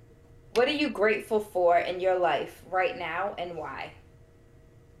 What are you grateful for in your life right now and why?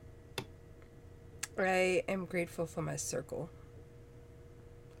 I am grateful for my circle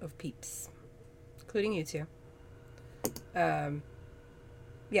of peeps, including you two.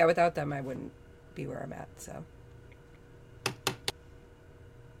 Yeah, without them, I wouldn't be where I'm at, so.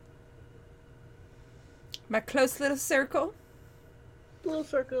 My close little circle. Little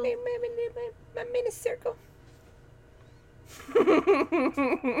circle. My mini circle.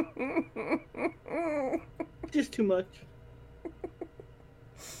 Just too much.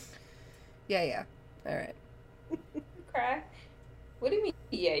 Yeah. All right. Cry? What do you mean?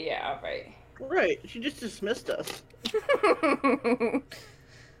 Yeah, all right. Right. She just dismissed us.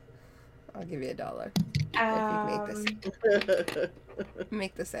 I'll give you $1 if you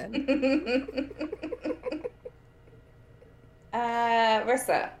make this end.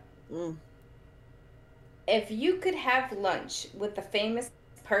 Rissa, Mm. if you could have lunch with a famous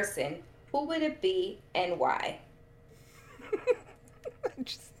person, who would it be and why?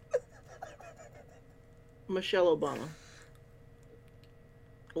 Just- Michelle Obama.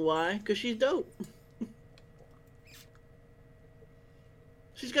 Why? Because she's dope.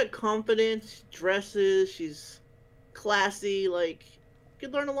 She's got confidence, dresses, she's classy, like, you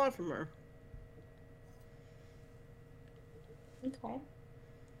could learn a lot from her. Okay.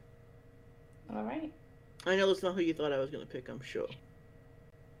 All right. I know that's not who you thought I was going to pick, I'm sure.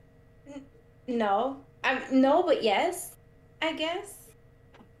 No. No, but yes, I guess.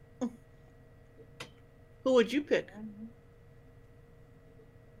 Who would you pick?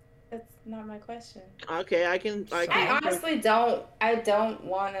 That's not my question. Okay, I can I honestly don't. I don't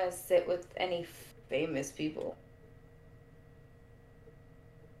want to sit with any famous people.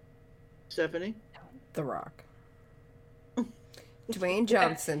 Stephanie? The Rock. Dwayne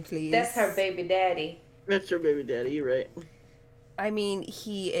Johnson, please. That's her baby daddy. That's her baby daddy, you're right. I mean,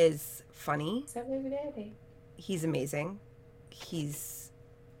 he is funny. That's her baby daddy. He's amazing. He's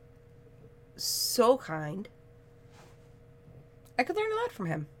so kind. I could learn a lot from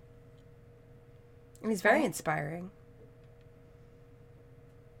him. And he's very inspiring.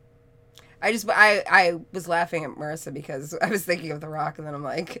 I was laughing at Marissa because I was thinking of The Rock and then I'm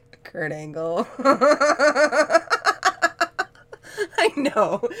like, Kurt Angle. I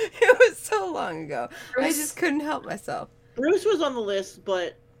know. It was so long ago. I just couldn't help myself. Bruce was on the list,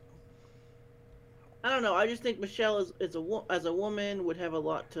 but I don't know. I just think Michelle as a woman would have a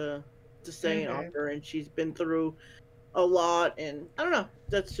lot to say and offer, and she's been through a lot, and I don't know.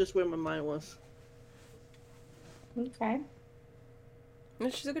 That's just where my mind was. Okay.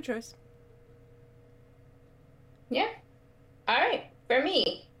 She's a good choice. Yeah. All right. For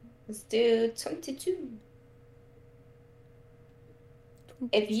me, let's do 22.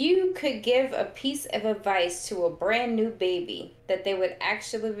 If you could give a piece of advice to a brand new baby that they would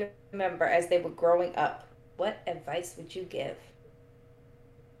actually remember as they were growing up, what advice would you give?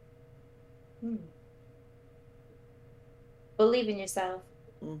 Believe in yourself.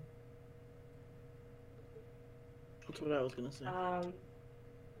 That's what I was gonna say.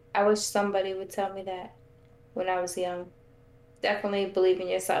 I wish somebody would tell me that when I was young. Definitely believe in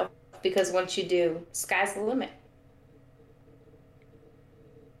yourself, because once you do, sky's the limit.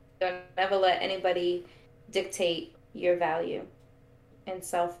 Don't never let anybody dictate your value and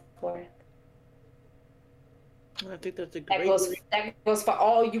self-worth. I think that's a great. That goes for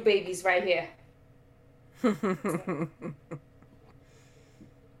all you babies right here.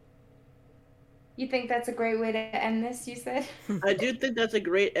 You think that's a great way to end this, you said? I do think that's a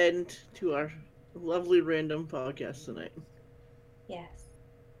great end to our lovely random podcast tonight. Yes.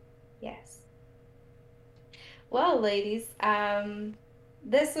 Yes. Well, ladies,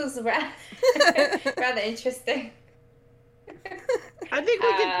 this was rather interesting. I think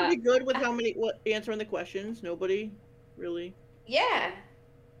we did pretty good with answering the questions. Nobody really. Yeah.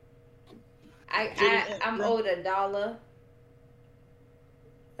 I'm owed $1.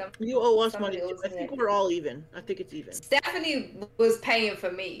 You owe us money too. I think we're all even. I think it's even. Stephanie was paying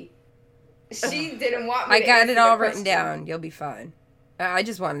for me. She didn't want me. I got it all written down. You'll be fine. I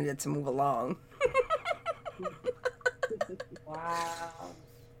just wanted it to move along. Wow.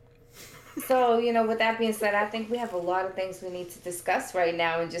 So, with that being said, I think we have a lot of things we need to discuss right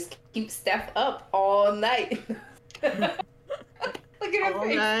now and just keep Steph up all night. Look at her all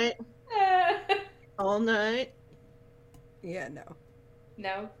face. Night. All night. Yeah, no.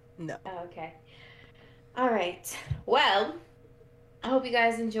 No? No. Oh, okay. All right. Well, I hope you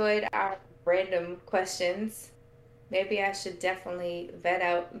guys enjoyed our random questions. Maybe I should definitely vet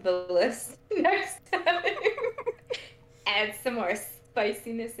out the list next time. Add some more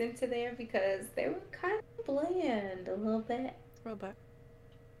spiciness into there because they were kind of bland a little bit.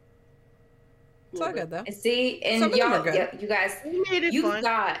 It's all good though. See, and Some of them are good. you guys,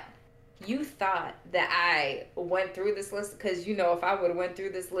 you thought that I went through this list because if I would have went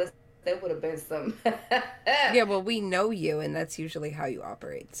through this list, there would have been some. Yeah, well, we know you, and that's usually how you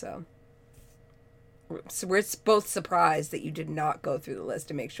operate. So we're both surprised that you did not go through the list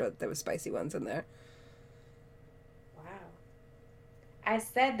to make sure that there were spicy ones in there. Wow. I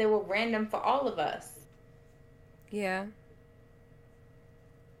said they were random for all of us. Yeah.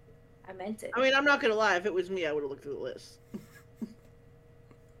 I meant it. I mean, I'm not gonna lie. If it was me, I would have looked through the list.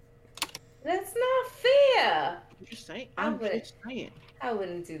 That's not fair. I'm just saying. I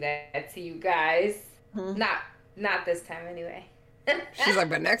wouldn't do that to you guys. Not this time, anyway. She's like,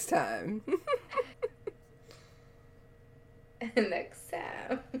 but next time. Next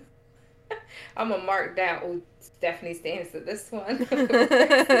time. I'm gonna mark down. Oh, Stephanie stands for this one.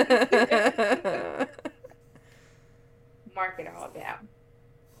 Mark it all down.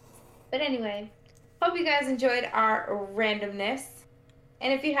 But anyway, hope you guys enjoyed our randomness.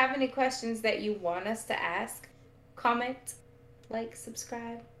 And if you have any questions that you want us to ask, comment, like,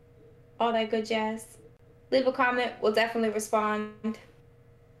 subscribe, all that good jazz. Leave a comment. We'll definitely respond.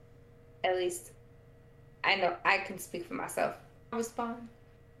 At least, I know I can speak for myself. I'll respond.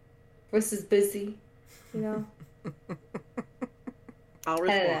 Versus busy, I'll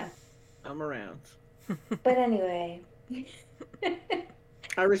respond. I'm around. But anyway.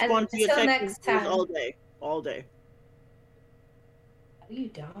 I respond to your text all day. All day. You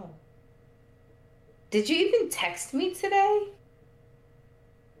don't. Did you even text me today?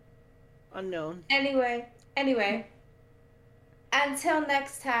 Unknown. Anyway. Until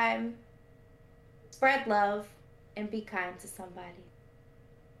next time, spread love and be kind to somebody.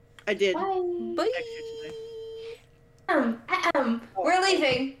 I did. Bye. Bye. We're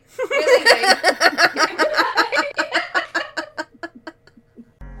leaving. We're leaving.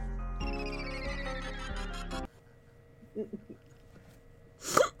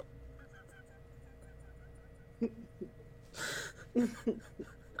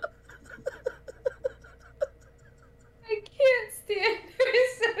 I can't stand her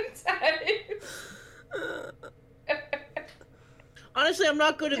sometimes. Honestly, I'm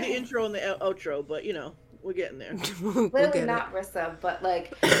not good at the intro and the outro, but we're getting there. Really not, Rissa, but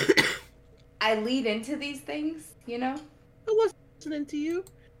I lead into these things, I wasn't listening to you.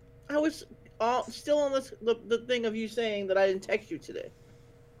 I was still on the thing of you saying that I didn't text you today.